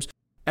streams,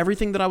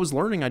 everything that I was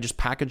learning, I just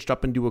packaged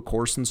up into a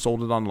course and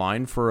sold it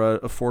online for an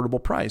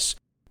affordable price.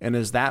 And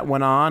as that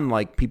went on,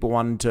 like, people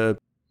wanted to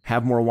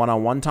have more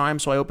one-on-one time,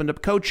 so I opened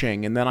up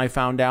coaching. And then I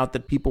found out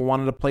that people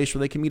wanted a place where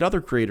they can meet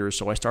other creators,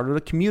 so I started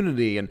a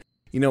community. And,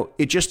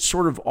 it just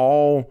sort of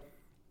all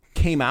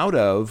came out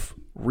of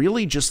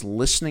really just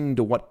listening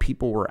to what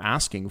people were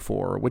asking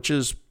for, which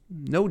is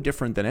no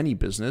different than any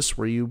business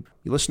where you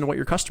listen to what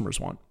your customers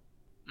want.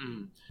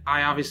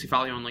 I obviously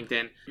follow you on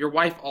LinkedIn. Your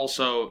wife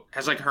also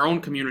has like her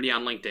own community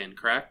on LinkedIn,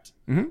 correct?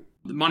 Mm-hmm.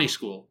 The Money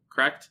School,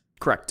 correct?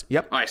 Correct.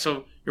 Yep. All right.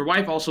 So your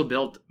wife also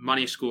built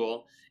Money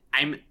School.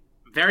 I'm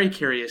very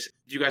curious.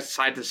 Did you guys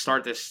decide to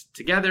start this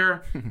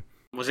together?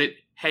 Was it,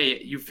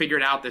 hey, you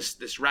figured out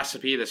this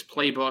recipe, this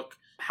playbook,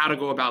 how to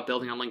go about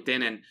building on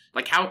LinkedIn, and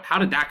like how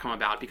did that come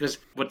about? Because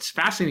what's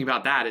fascinating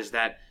about that is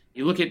that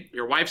you look at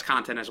your wife's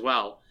content as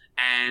well,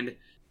 and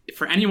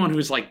for anyone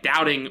who's like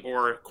doubting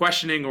or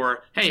questioning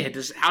or, hey,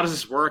 how does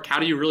this work? How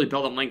do you really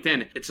build on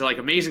LinkedIn? It's like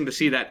amazing to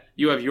see that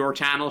you have your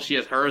channel, she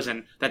has hers,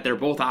 and that they're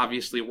both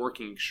obviously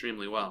working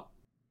extremely well.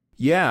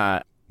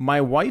 Yeah. My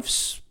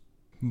wife's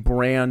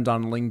brand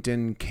on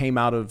LinkedIn came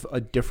out of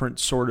a different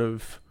sort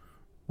of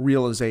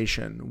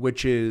realization,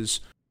 which is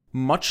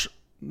much,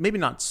 maybe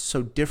not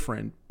so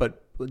different,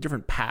 but a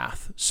different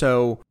path.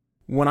 So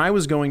when I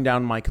was going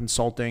down my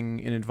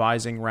consulting and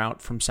advising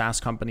route from SaaS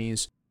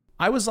companies,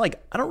 I was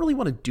like, I don't really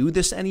want to do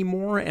this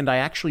anymore. And I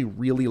actually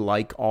really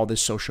like all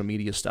this social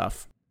media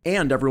stuff.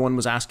 And everyone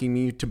was asking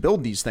me to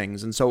build these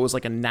things. And so it was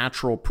like a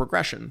natural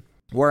progression.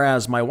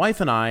 Whereas my wife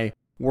and I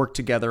worked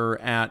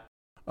together at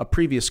a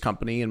previous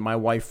company, and my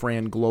wife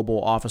ran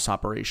global office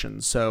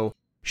operations. So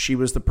she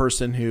was the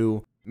person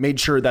who made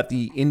sure that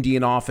the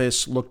Indian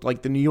office looked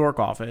like the New York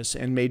office,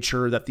 and made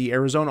sure that the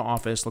Arizona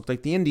office looked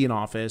like the Indian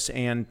office,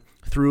 and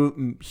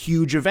threw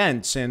huge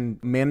events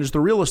and managed the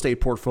real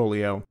estate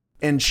portfolio.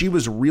 And she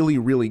was really,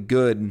 really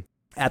good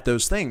at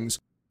those things.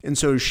 And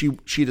so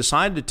she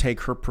decided to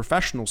take her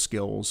professional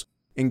skills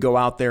and go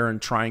out there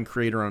and try and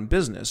create her own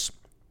business.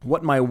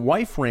 What my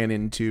wife ran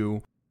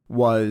into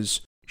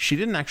was she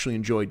didn't actually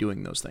enjoy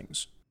doing those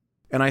things.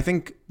 And I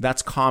think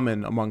that's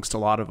common amongst a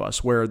lot of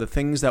us, where the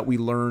things that we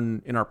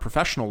learn in our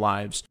professional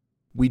lives,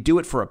 we do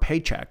it for a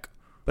paycheck.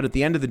 But at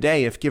the end of the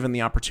day, if given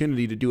the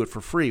opportunity to do it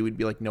for free, we'd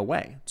be like, no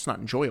way, it's not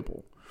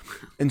enjoyable.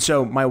 And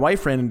so my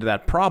wife ran into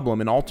that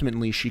problem, and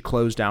ultimately she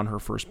closed down her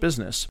first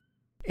business.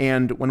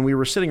 And when we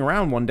were sitting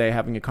around one day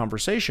having a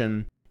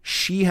conversation,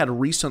 she had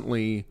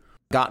recently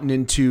gotten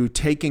into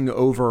taking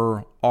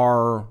over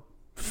our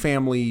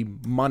family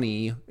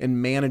money and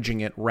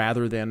managing it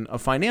rather than a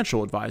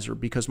financial advisor,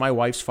 because my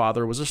wife's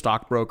father was a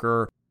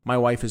stockbroker. My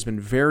wife has been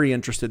very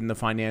interested in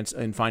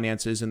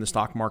finances in the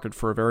stock market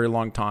for a very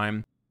long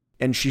time.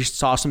 And she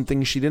saw some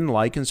things she didn't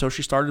like, and so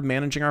she started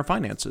managing our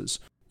finances.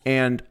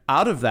 And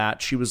out of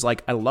that, she was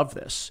like, I love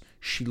this.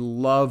 She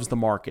loves the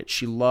market.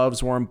 She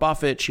loves Warren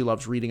Buffett. She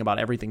loves reading about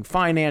everything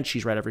finance.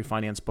 She's read every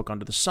finance book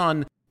under the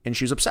sun, and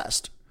she's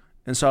obsessed.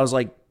 And so I was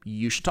like,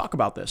 you should talk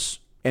about this.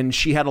 And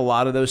she had a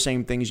lot of those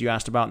same things you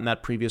asked about in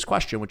that previous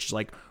question, which is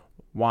like,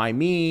 why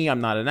me?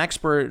 I'm not an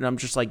expert. And I'm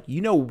just like,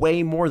 you know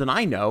way more than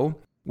I know,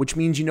 which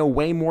means you know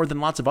way more than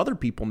lots of other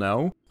people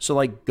know. So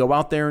like, go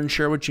out there and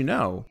share what you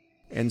know.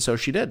 And so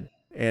she did.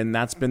 And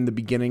that's been the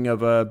beginning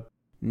of a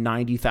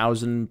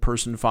 90,000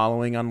 person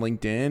following on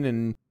LinkedIn,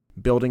 and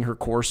building her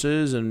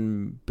courses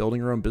and building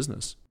her own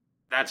business.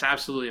 That's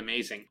absolutely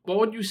amazing. What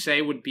would you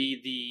say would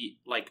be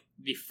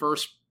the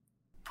first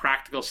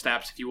practical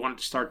steps if you wanted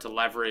to start to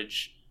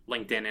leverage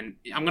LinkedIn? And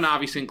I'm going to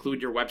obviously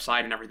include your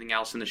website and everything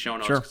else in the show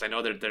notes, because I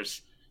know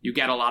that you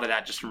get a lot of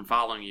that just from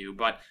following you.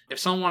 But if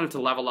someone wanted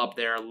to level up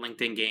their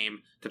LinkedIn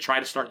game to try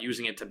to start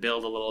using it to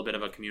build a little bit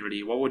of a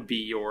community, what would be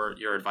your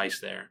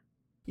advice there?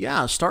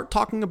 Yeah, start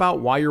talking about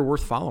why you're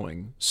worth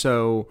following.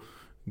 So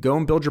go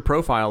and build your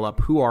profile up.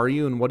 Who are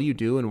you and what do you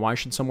do and why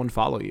should someone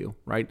follow you,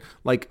 right?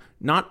 Like,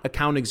 not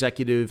account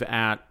executive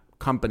at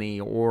company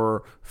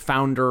or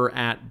founder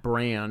at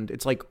brand.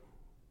 It's like,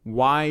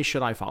 why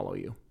should I follow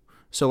you?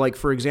 So like,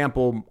 for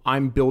example,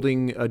 I'm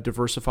building a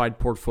diversified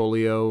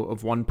portfolio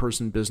of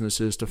one-person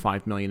businesses to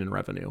 5 million in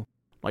revenue.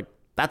 Like,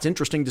 that's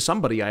interesting to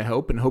somebody, I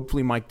hope, and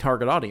hopefully my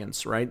target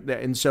audience, right?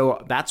 And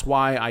so that's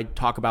why I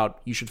talk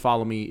about you should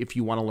follow me if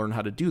you want to learn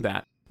how to do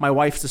that. My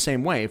wife's the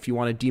same way. If you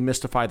want to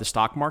demystify the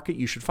stock market,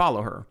 you should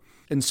follow her.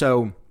 And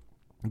so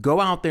go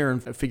out there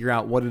and figure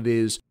out what it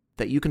is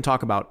that you can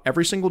talk about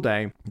every single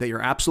day, that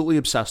you're absolutely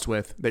obsessed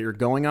with, that you're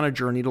going on a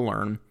journey to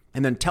learn,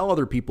 and then tell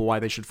other people why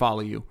they should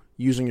follow you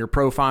using your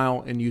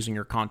profile and using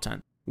your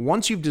content.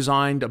 Once you've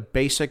designed a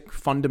basic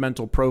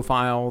fundamental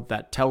profile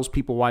that tells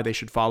people why they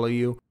should follow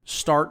you,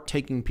 start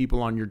taking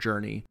people on your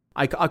journey.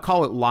 I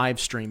call it live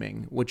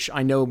streaming, which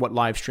I know what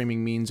live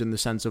streaming means in the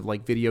sense of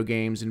like video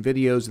games and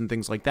videos and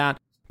things like that.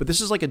 But this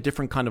is like a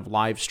different kind of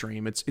live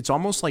stream. It's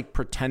almost like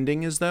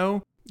pretending as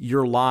though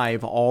you're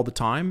live all the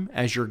time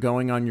as you're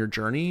going on your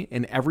journey,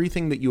 and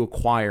everything that you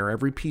acquire,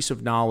 every piece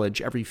of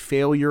knowledge, every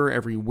failure,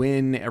 every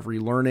win, every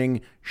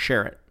learning,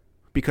 share it.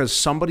 Because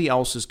somebody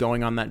else is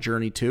going on that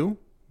journey too.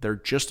 They're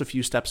just a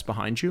few steps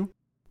behind you,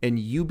 and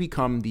you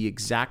become the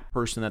exact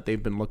person that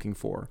they've been looking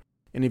for.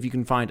 And if you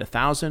can find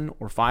 1,000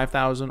 or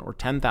 5,000 or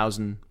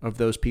 10,000 of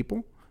those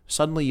people,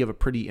 suddenly you have a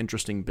pretty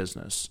interesting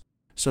business.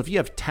 So if you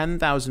have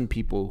 10,000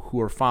 people who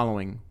are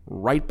following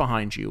right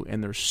behind you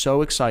and they're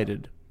so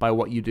excited by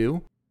what you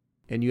do,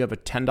 and you have a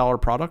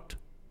 $10 product,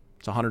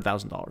 it's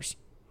 $100,000.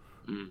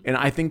 And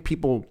I think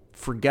people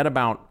forget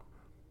about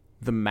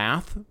the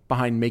math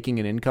behind making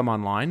an income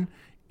online.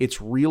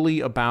 It's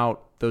really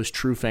about those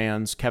true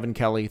fans. Kevin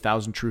Kelly,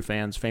 1,000 True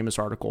Fans, famous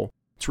article.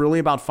 It's really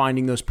about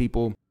finding those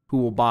people who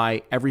will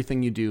buy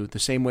everything you do, the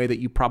same way that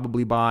you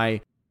probably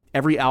buy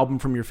every album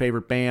from your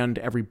favorite band,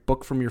 every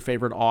book from your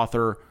favorite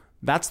author.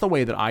 That's the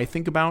way that I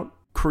think about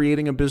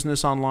creating a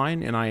business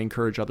online, and I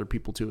encourage other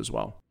people to as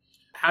well.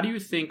 How do you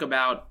think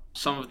about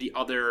some of the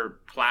other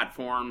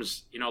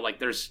platforms? You know, like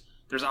there's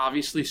there's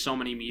obviously so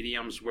many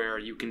mediums where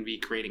you can be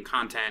creating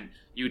content,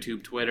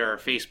 YouTube, Twitter,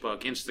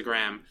 Facebook,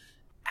 Instagram.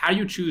 How do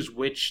you choose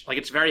which, like,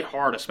 it's very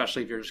hard,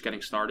 especially if you're just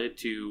getting started,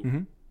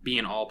 to be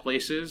in all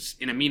places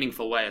in a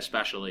meaningful way,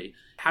 especially.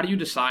 How do you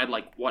decide,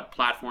 like, what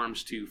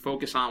platforms to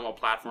focus on, what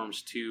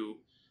platforms to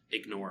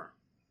ignore?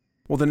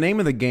 Well, the name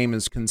of the game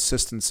is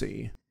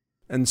consistency.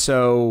 And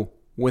so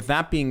with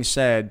that being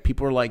said,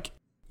 people are like,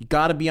 you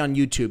got to be on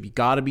YouTube, you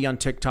got to be on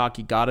TikTok,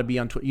 you got to be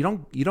on Twitter.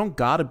 You don't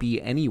got to be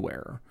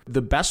anywhere.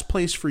 The best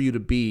place for you to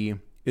be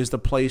is the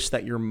place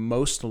that you're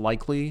most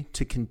likely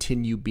to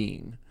continue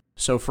being.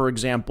 So for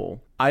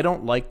example, I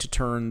don't like to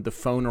turn the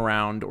phone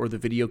around or the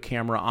video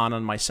camera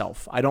on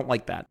myself. I don't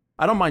like that.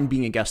 I don't mind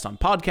being a guest on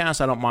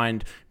podcasts. I don't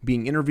mind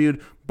being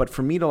interviewed. But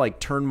for me to like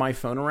turn my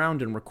phone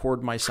around and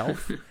record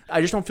myself,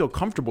 I just don't feel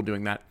comfortable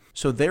doing that.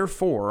 So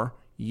therefore,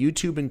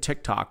 YouTube and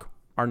TikTok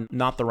are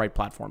not the right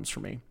platforms for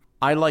me.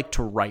 I like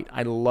to write.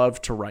 I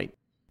love to write.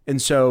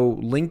 And so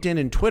LinkedIn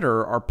and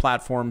Twitter are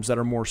platforms that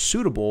are more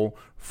suitable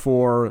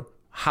for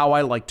how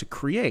I like to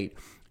create.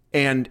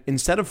 And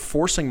instead of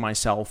forcing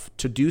myself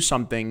to do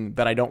something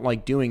that I don't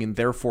like doing and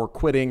therefore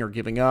quitting or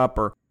giving up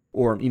or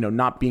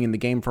not being in the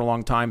game for a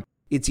long time,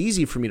 it's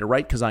easy for me to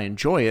write because I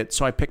enjoy it.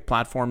 So I pick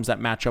platforms that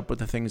match up with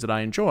the things that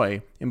I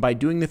enjoy. And by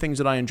doing the things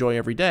that I enjoy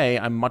every day,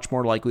 I'm much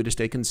more likely to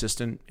stay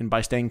consistent. And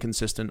by staying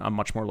consistent, I'm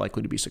much more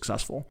likely to be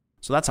successful.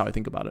 So that's how I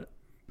think about it.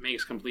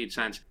 Makes complete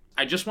sense.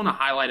 I just want to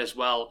highlight as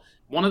well,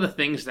 one of the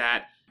things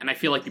that, and I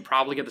feel like you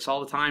probably get this all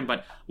the time,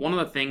 but one of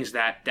the things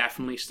that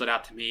definitely stood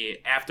out to me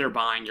after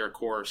buying your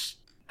course,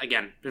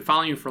 again, been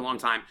following you for a long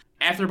time,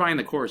 after buying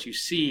the course, you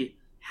see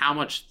how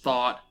much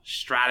thought,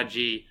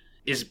 strategy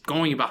is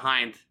going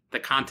behind the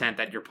content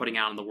that you're putting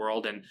out in the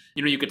world. And,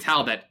 you could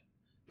tell that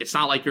it's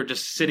not like you're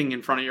just sitting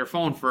in front of your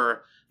phone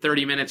for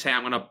 30 minutes. Hey,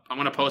 I'm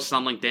going to post this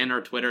on LinkedIn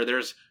or Twitter.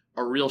 There's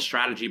a real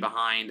strategy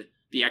behind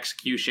the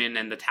execution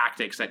and the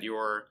tactics that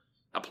you're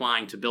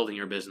applying to building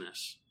your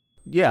business.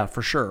 Yeah,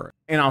 for sure.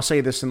 And I'll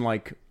say this in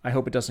I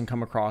hope it doesn't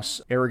come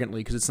across arrogantly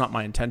because it's not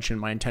my intention.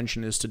 My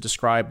intention is to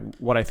describe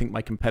what I think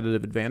my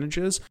competitive advantage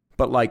is.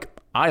 But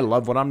I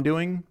love what I'm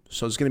doing.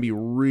 So it's going to be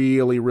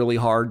really, really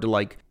hard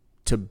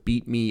to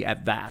beat me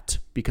at that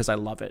because I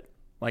love it.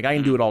 I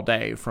can do it all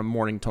day from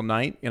morning till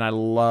night and I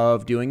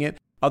love doing it.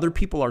 Other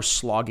people are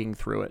slogging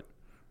through it.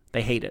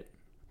 They hate it.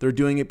 They're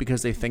doing it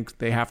because they think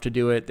they have to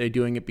do it. They're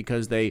doing it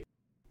because they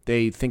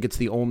think it's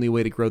the only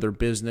way to grow their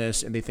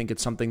business and they think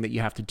it's something that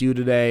you have to do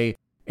today.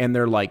 And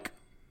they're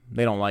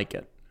they don't like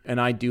it. And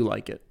I do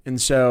like it.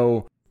 And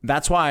so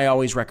that's why I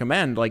always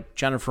recommend,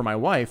 Jennifer, my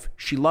wife,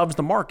 she loves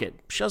the market.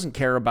 She doesn't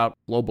care about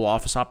global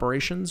office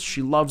operations.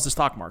 She loves the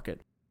stock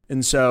market.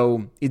 And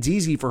so it's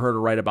easy for her to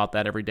write about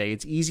that every day.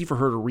 It's easy for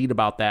her to read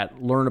about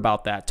that, learn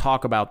about that,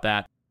 talk about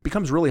that. It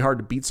becomes really hard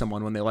to beat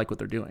someone when they like what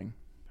they're doing.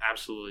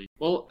 Absolutely.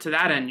 Well, to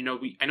that end,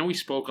 I know we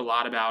spoke a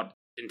lot about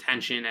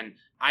intention, and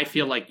I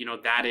feel like,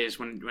 that is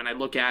when I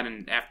look at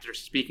and after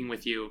speaking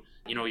with you,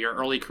 your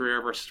early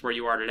career versus where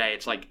you are today,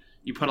 it's like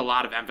you put a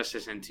lot of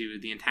emphasis into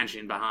the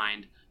intention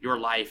behind your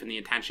life and the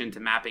intention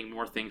to mapping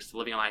more things to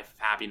living a life of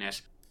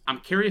happiness. I'm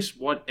curious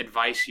what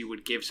advice you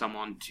would give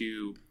someone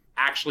to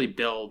actually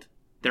build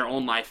their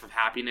own life of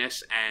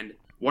happiness and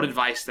what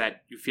advice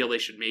that you feel they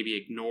should maybe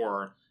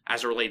ignore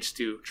as it relates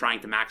to trying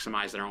to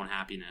maximize their own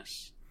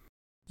happiness.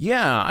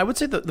 Yeah, I would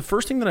say that the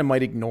first thing that I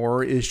might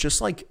ignore is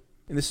just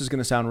and this is going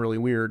to sound really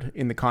weird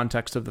in the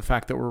context of the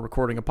fact that we're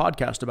recording a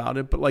podcast about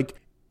it, but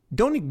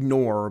don't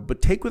ignore,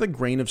 but take with a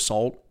grain of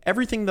salt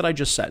everything that I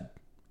just said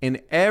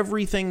and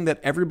everything that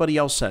everybody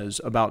else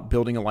says about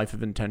building a life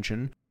of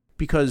intention,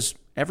 because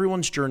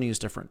everyone's journey is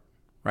different,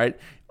 right?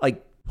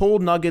 Pull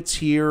nuggets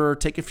here,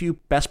 take a few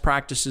best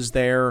practices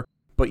there,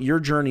 but your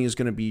journey is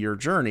going to be your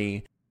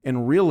journey.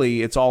 And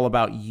really, it's all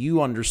about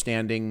you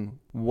understanding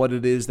what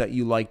it is that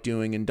you like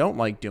doing and don't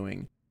like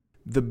doing.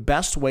 The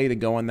best way to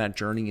go on that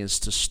journey is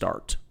to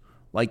start.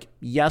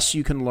 Yes,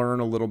 you can learn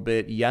a little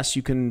bit. Yes,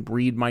 you can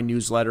read my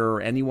newsletter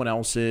or anyone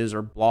else's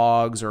or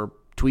blogs or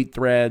tweet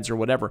threads or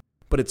whatever.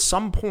 But at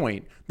some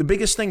point, the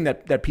biggest thing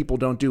that people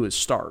don't do is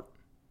start.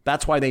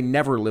 That's why they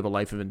never live a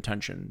life of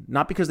intention.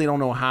 Not because they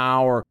don't know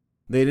how or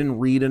they didn't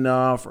read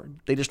enough or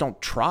they just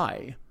don't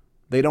try.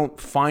 They don't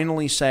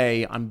finally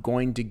say, I'm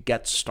going to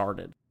get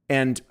started.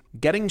 And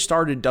getting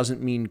started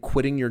doesn't mean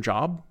quitting your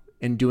job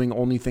and doing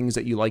only things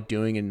that you like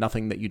doing and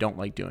nothing that you don't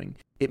like doing.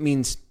 It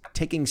means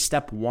taking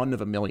step 1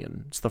 of a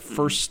million. It's the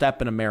first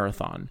step in a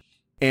marathon.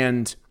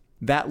 And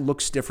that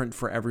looks different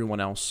for everyone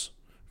else.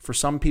 For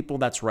some people,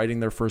 that's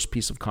writing their first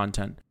piece of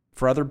content.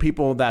 For other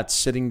people, that's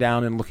sitting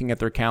down and looking at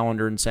their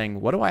calendar and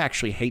saying, what do I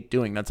actually hate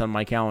doing that's on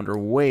my calendar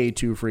way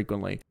too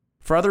frequently?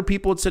 For other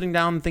people, it's sitting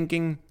down and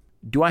thinking,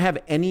 do I have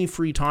any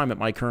free time at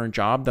my current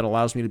job that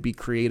allows me to be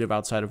creative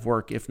outside of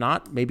work? If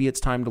not, maybe it's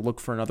time to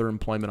look for another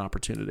employment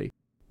opportunity.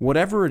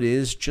 Whatever it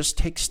is, just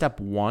take step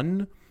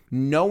 1,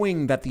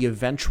 knowing that the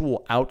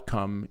eventual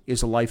outcome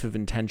is a life of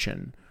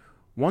intention.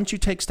 Once you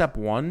take step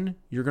 1,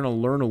 you're going to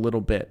learn a little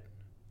bit.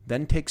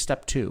 Then take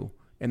step 2.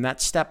 And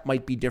that step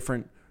might be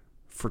different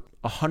for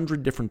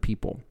 100 different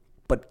people,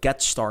 but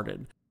get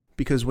started.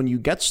 because when you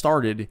get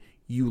started,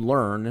 you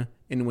learn,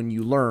 and when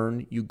you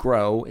learn, you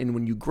grow, and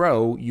when you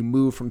grow, you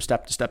move from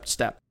step to step to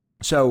step.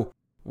 So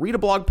read a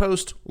blog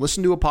post,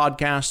 listen to a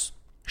podcast,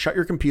 shut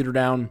your computer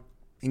down,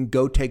 and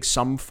go take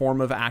some form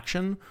of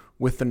action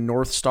with the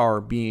North Star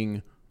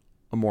being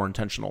a more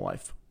intentional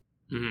life.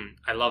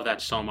 I love that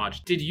so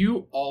much. Did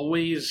you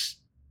always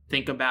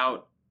think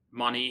about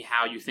money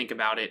how you think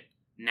about it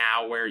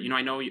now, where,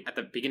 I know at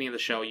the beginning of the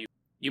show,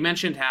 you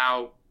mentioned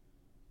how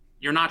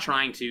you're not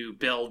trying to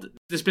build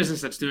this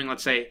business that's doing,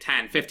 let's say,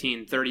 10,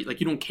 15, 30, like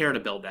you don't care to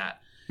build that.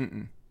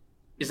 Mm-mm.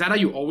 Is that how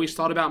you always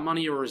thought about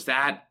money, or is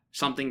that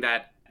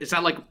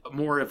like a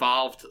more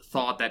evolved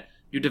thought that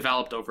you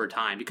developed over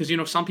time? Because,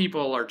 some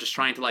people are just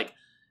trying to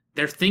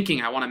they're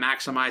thinking, I want to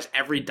maximize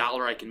every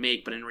dollar I can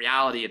make, but in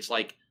reality, it's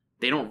like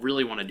they don't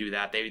really want to do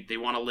that. They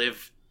want to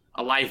live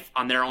a life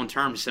on their own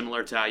terms,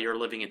 similar to how you're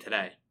living it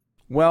today.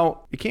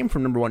 Well, it came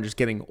from, number one, just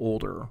getting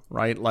older,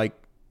 right? Like,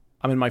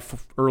 I'm in my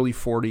early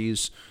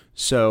 40s,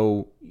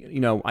 so,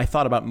 I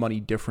thought about money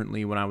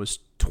differently when I was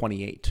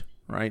 28,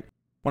 right?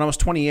 When I was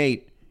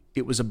 28,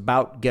 it was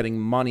about getting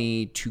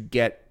money to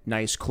get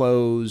nice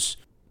clothes,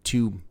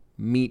 to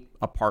meet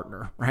a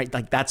partner, right?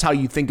 Like, that's how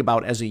you think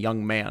about as a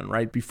young man,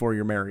 right? Before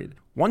you're married.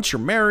 Once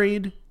you're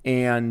married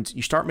and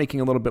you start making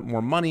a little bit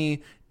more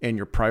money and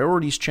your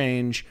priorities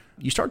change,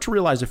 you start to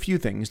realize a few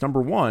things.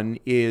 Number one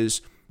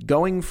is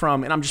going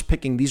from, and I'm just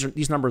picking,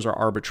 these numbers are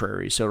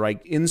arbitrary. So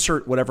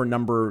insert whatever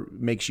number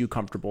makes you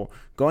comfortable.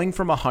 Going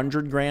from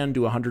 $100,000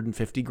 to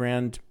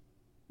 $150,000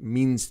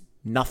 means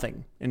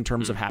nothing in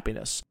terms of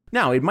happiness.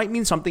 Now, it might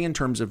mean something in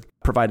terms of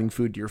providing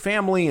food to your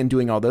family and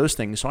doing all those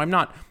things. So I'm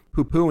not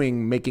poo-pooing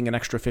making an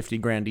extra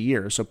 $50,000 a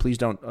year. So please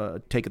don't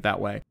take it that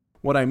way.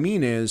 What I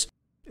mean is,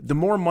 the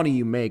more money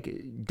you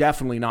make,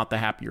 definitely not the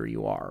happier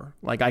you are.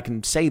 Like, I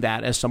can say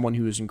that as someone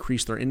who has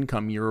increased their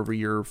income year over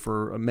year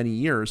for many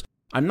years.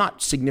 I'm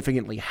not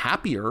significantly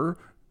happier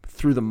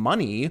through the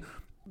money.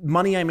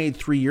 Money I made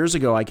 3 years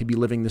ago, I could be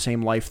living the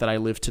same life that I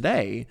live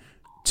today.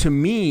 To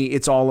me,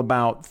 it's all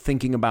about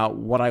thinking about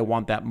what I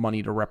want that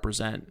money to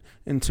represent.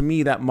 And to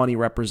me, that money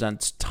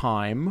represents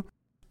time.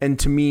 And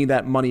to me,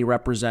 that money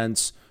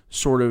represents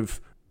sort of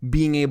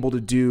being able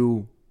to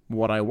do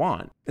what I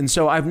want. And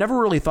so I've never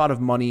really thought of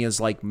money as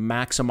like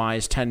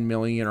maximize 10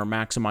 million or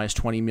maximize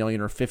 20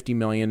 million or 50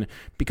 million,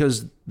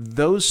 because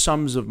those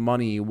sums of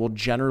money will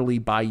generally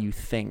buy you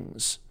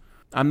things.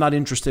 I'm not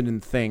interested in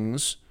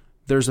things.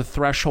 There's a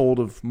threshold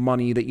of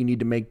money that you need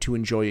to make to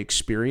enjoy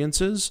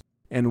experiences.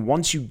 And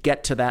once you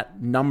get to that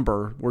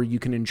number where you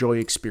can enjoy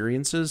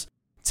experiences,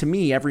 to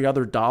me, every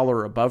other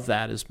dollar above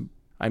that is,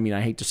 I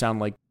hate to sound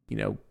like,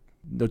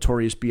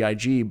 Notorious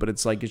B.I.G., but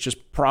it's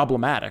just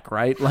problematic,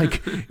 right?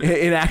 Like,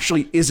 it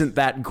actually isn't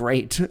that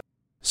great.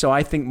 So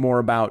I think more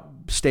about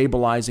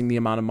stabilizing the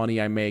amount of money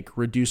I make,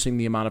 reducing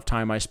the amount of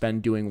time I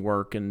spend doing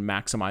work, and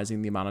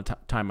maximizing the amount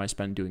of time I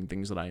spend doing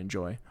things that I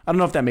enjoy. I don't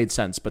know if that made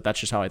sense, but that's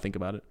just how I think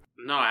about it.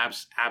 No,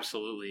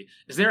 absolutely.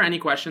 Is there any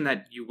question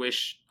that you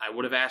wish I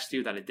would have asked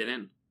you that it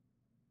didn't?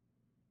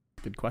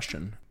 Good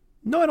question.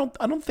 No,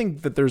 I don't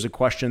think that there's a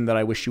question that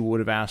I wish you would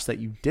have asked that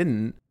you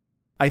didn't.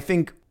 I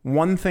think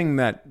one thing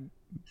that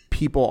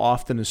people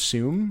often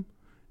assume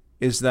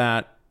is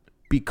that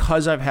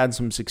because I've had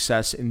some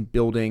success in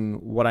building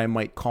what I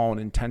might call an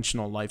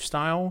intentional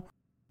lifestyle,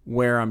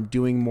 where I'm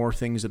doing more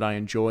things that I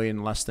enjoy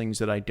and less things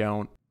that I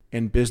don't,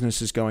 and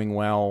business is going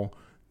well,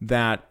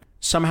 that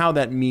somehow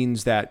that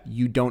means that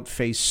you don't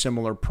face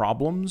similar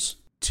problems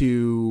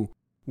to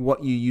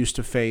what you used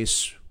to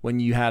face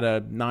when you had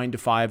a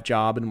 9-to-5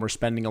 job and were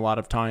spending a lot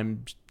of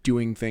time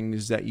doing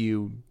things that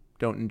you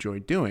don't enjoy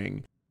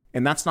doing.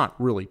 And that's not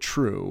really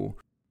true.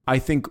 I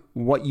think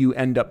what you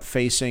end up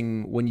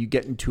facing when you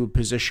get into a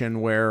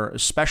position where,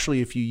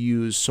 especially if you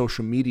use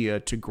social media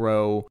to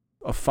grow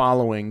a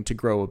following, to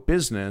grow a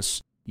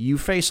business, you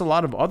face a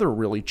lot of other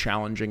really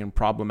challenging and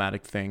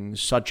problematic things,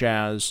 such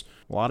as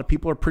a lot of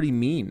people are pretty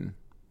mean,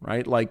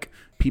 right? Like,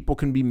 people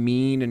can be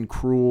mean and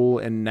cruel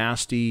and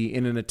nasty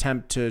in an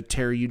attempt to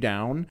tear you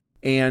down.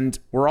 And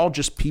we're all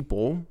just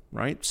people,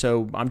 right?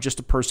 So I'm just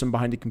a person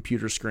behind a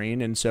computer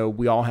screen. And so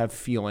we all have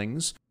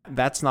feelings.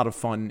 That's not a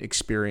fun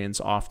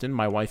experience often.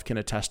 My wife can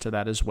attest to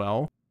that as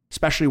well.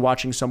 Especially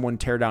watching someone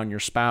tear down your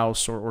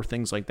spouse or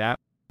things like that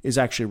is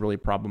actually really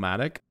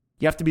problematic.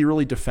 You have to be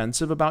really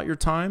defensive about your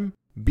time.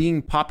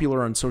 Being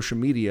popular on social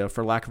media,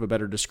 for lack of a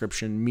better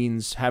description,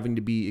 means having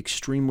to be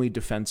extremely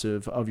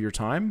defensive of your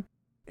time.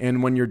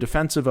 And when you're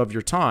defensive of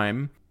your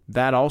time,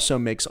 that also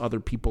makes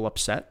other people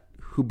upset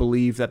who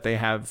believe that they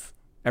have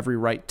every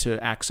right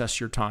to access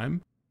your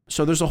time.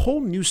 So there's a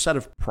whole new set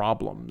of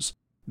problems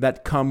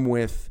that come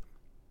with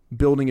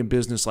building a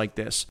business like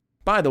this.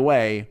 By the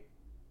way,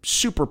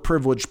 super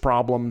privileged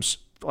problems,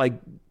 like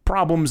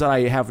problems that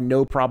I have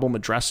no problem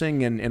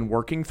addressing and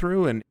working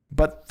through.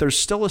 But there's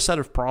still a set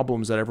of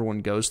problems that everyone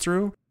goes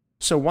through.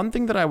 So one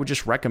thing that I would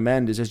just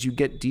recommend is, as you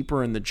get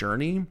deeper in the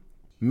journey,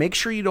 make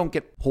sure you don't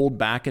get pulled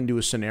back into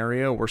a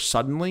scenario where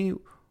suddenly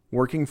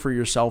working for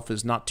yourself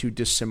is not too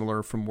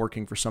dissimilar from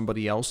working for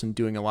somebody else and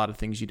doing a lot of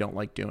things you don't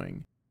like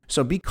doing.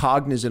 So be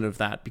cognizant of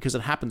that because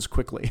it happens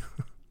quickly.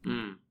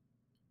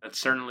 That's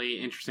certainly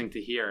interesting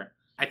to hear.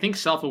 I think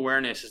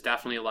self-awareness is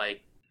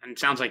definitely and it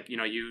sounds like,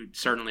 you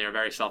certainly are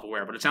very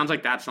self-aware, but it sounds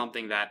like that's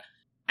something that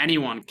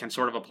anyone can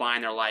sort of apply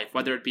in their life,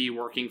 whether it be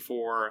working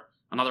for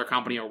another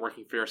company or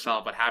working for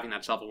yourself, but having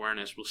that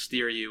self-awareness will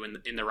steer you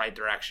in the right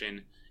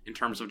direction in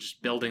terms of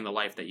just building the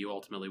life that you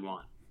ultimately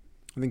want.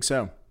 I think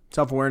so.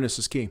 Self-awareness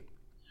is key.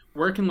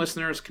 Where can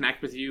listeners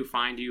connect with you,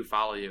 find you,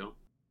 follow you?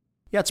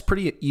 Yeah, it's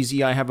pretty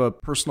easy. I have a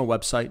personal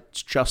website.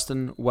 It's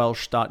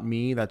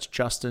justinwelsh.me. That's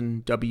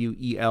Justin,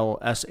 WELSH.me.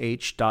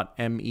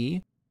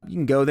 You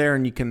can go there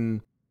and you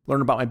can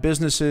learn about my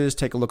businesses,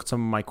 take a look at some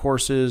of my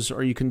courses,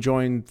 or you can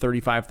join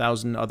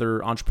 35,000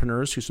 other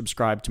entrepreneurs who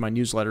subscribe to my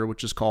newsletter,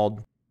 which is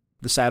called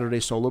The Saturday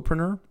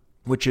Solopreneur,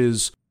 which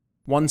is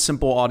one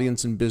simple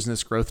audience and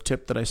business growth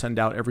tip that I send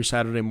out every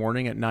Saturday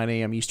morning at 9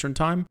 a.m. Eastern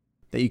Time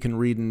that you can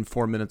read in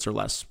 4 minutes or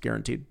less,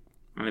 guaranteed.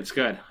 And it's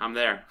good. I'm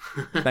there.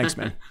 Thanks,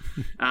 man.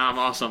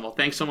 Awesome. Well,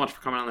 thanks so much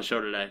for coming on the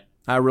show today.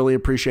 I really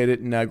appreciate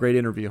it, and a great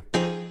interview.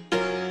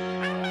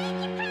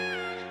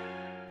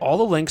 All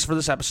the links for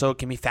this episode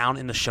can be found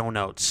in the show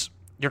notes.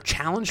 Your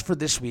challenge for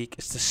this week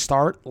is to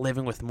start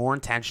living with more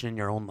intention in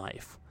your own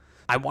life.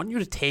 I want you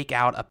to take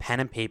out a pen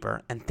and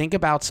paper and think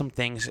about some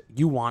things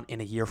you want in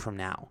a year from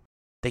now.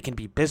 They can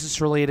be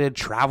business-related,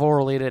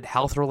 travel-related,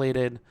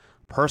 health-related,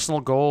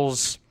 personal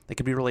goals. They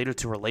could be related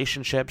to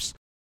relationships.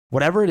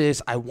 Whatever it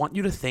is, I want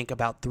you to think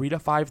about 3 to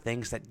 5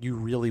 things that you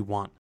really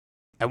want.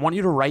 I want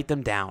you to write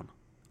them down.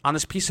 On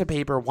this piece of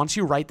paper, once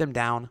you write them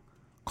down,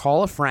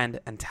 call a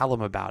friend and tell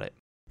them about it.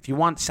 If you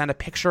want, send a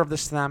picture of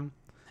this to them.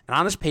 And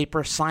on this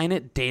paper, sign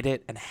it, date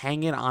it, and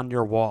hang it on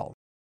your wall.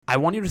 I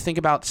want you to think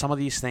about some of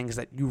these things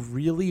that you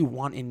really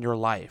want in your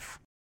life.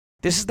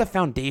 This is the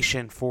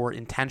foundation for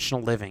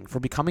intentional living, for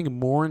becoming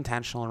more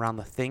intentional around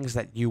the things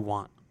that you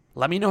want.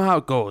 Let me know how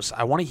it goes.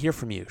 I want to hear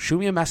from you. Shoot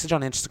me a message on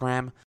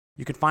Instagram.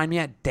 You can find me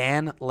at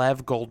Dan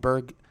Lev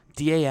Goldberg,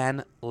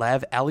 DAN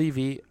Lev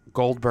LEV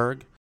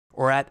Goldberg,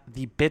 or at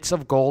the Bits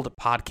of Gold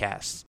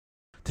podcast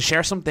to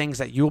share some things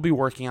that you'll be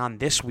working on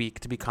this week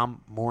to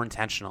become more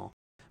intentional.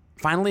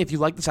 Finally, if you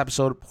like this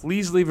episode,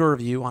 please leave a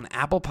review on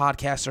Apple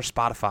Podcasts or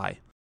Spotify.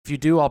 If you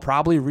do, I'll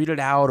probably read it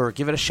out or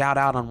give it a shout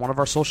out on one of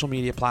our social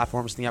media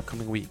platforms in the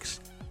upcoming weeks.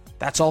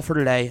 That's all for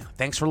today.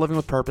 Thanks for living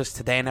with purpose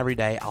today and every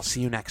day. I'll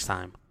see you next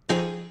time.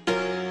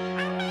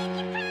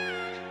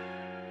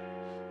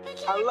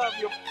 I love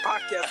your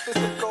podcast. This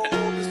is gold.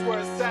 This is where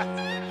it's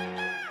at.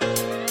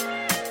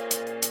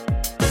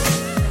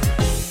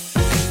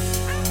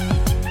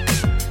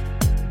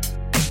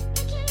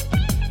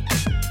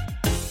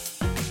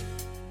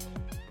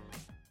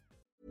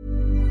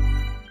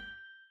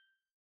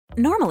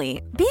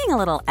 Normally, being a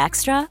little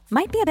extra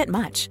might be a bit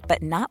much,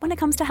 but not when it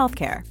comes to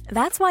healthcare.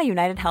 That's why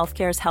United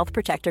Healthcare's Health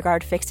Protector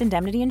Guard fixed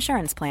indemnity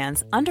insurance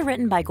plans,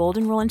 underwritten by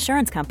Golden Rule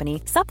Insurance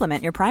Company,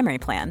 supplement your primary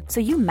plan so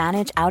you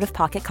manage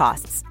out-of-pocket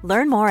costs.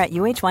 Learn more at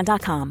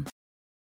UH1.com.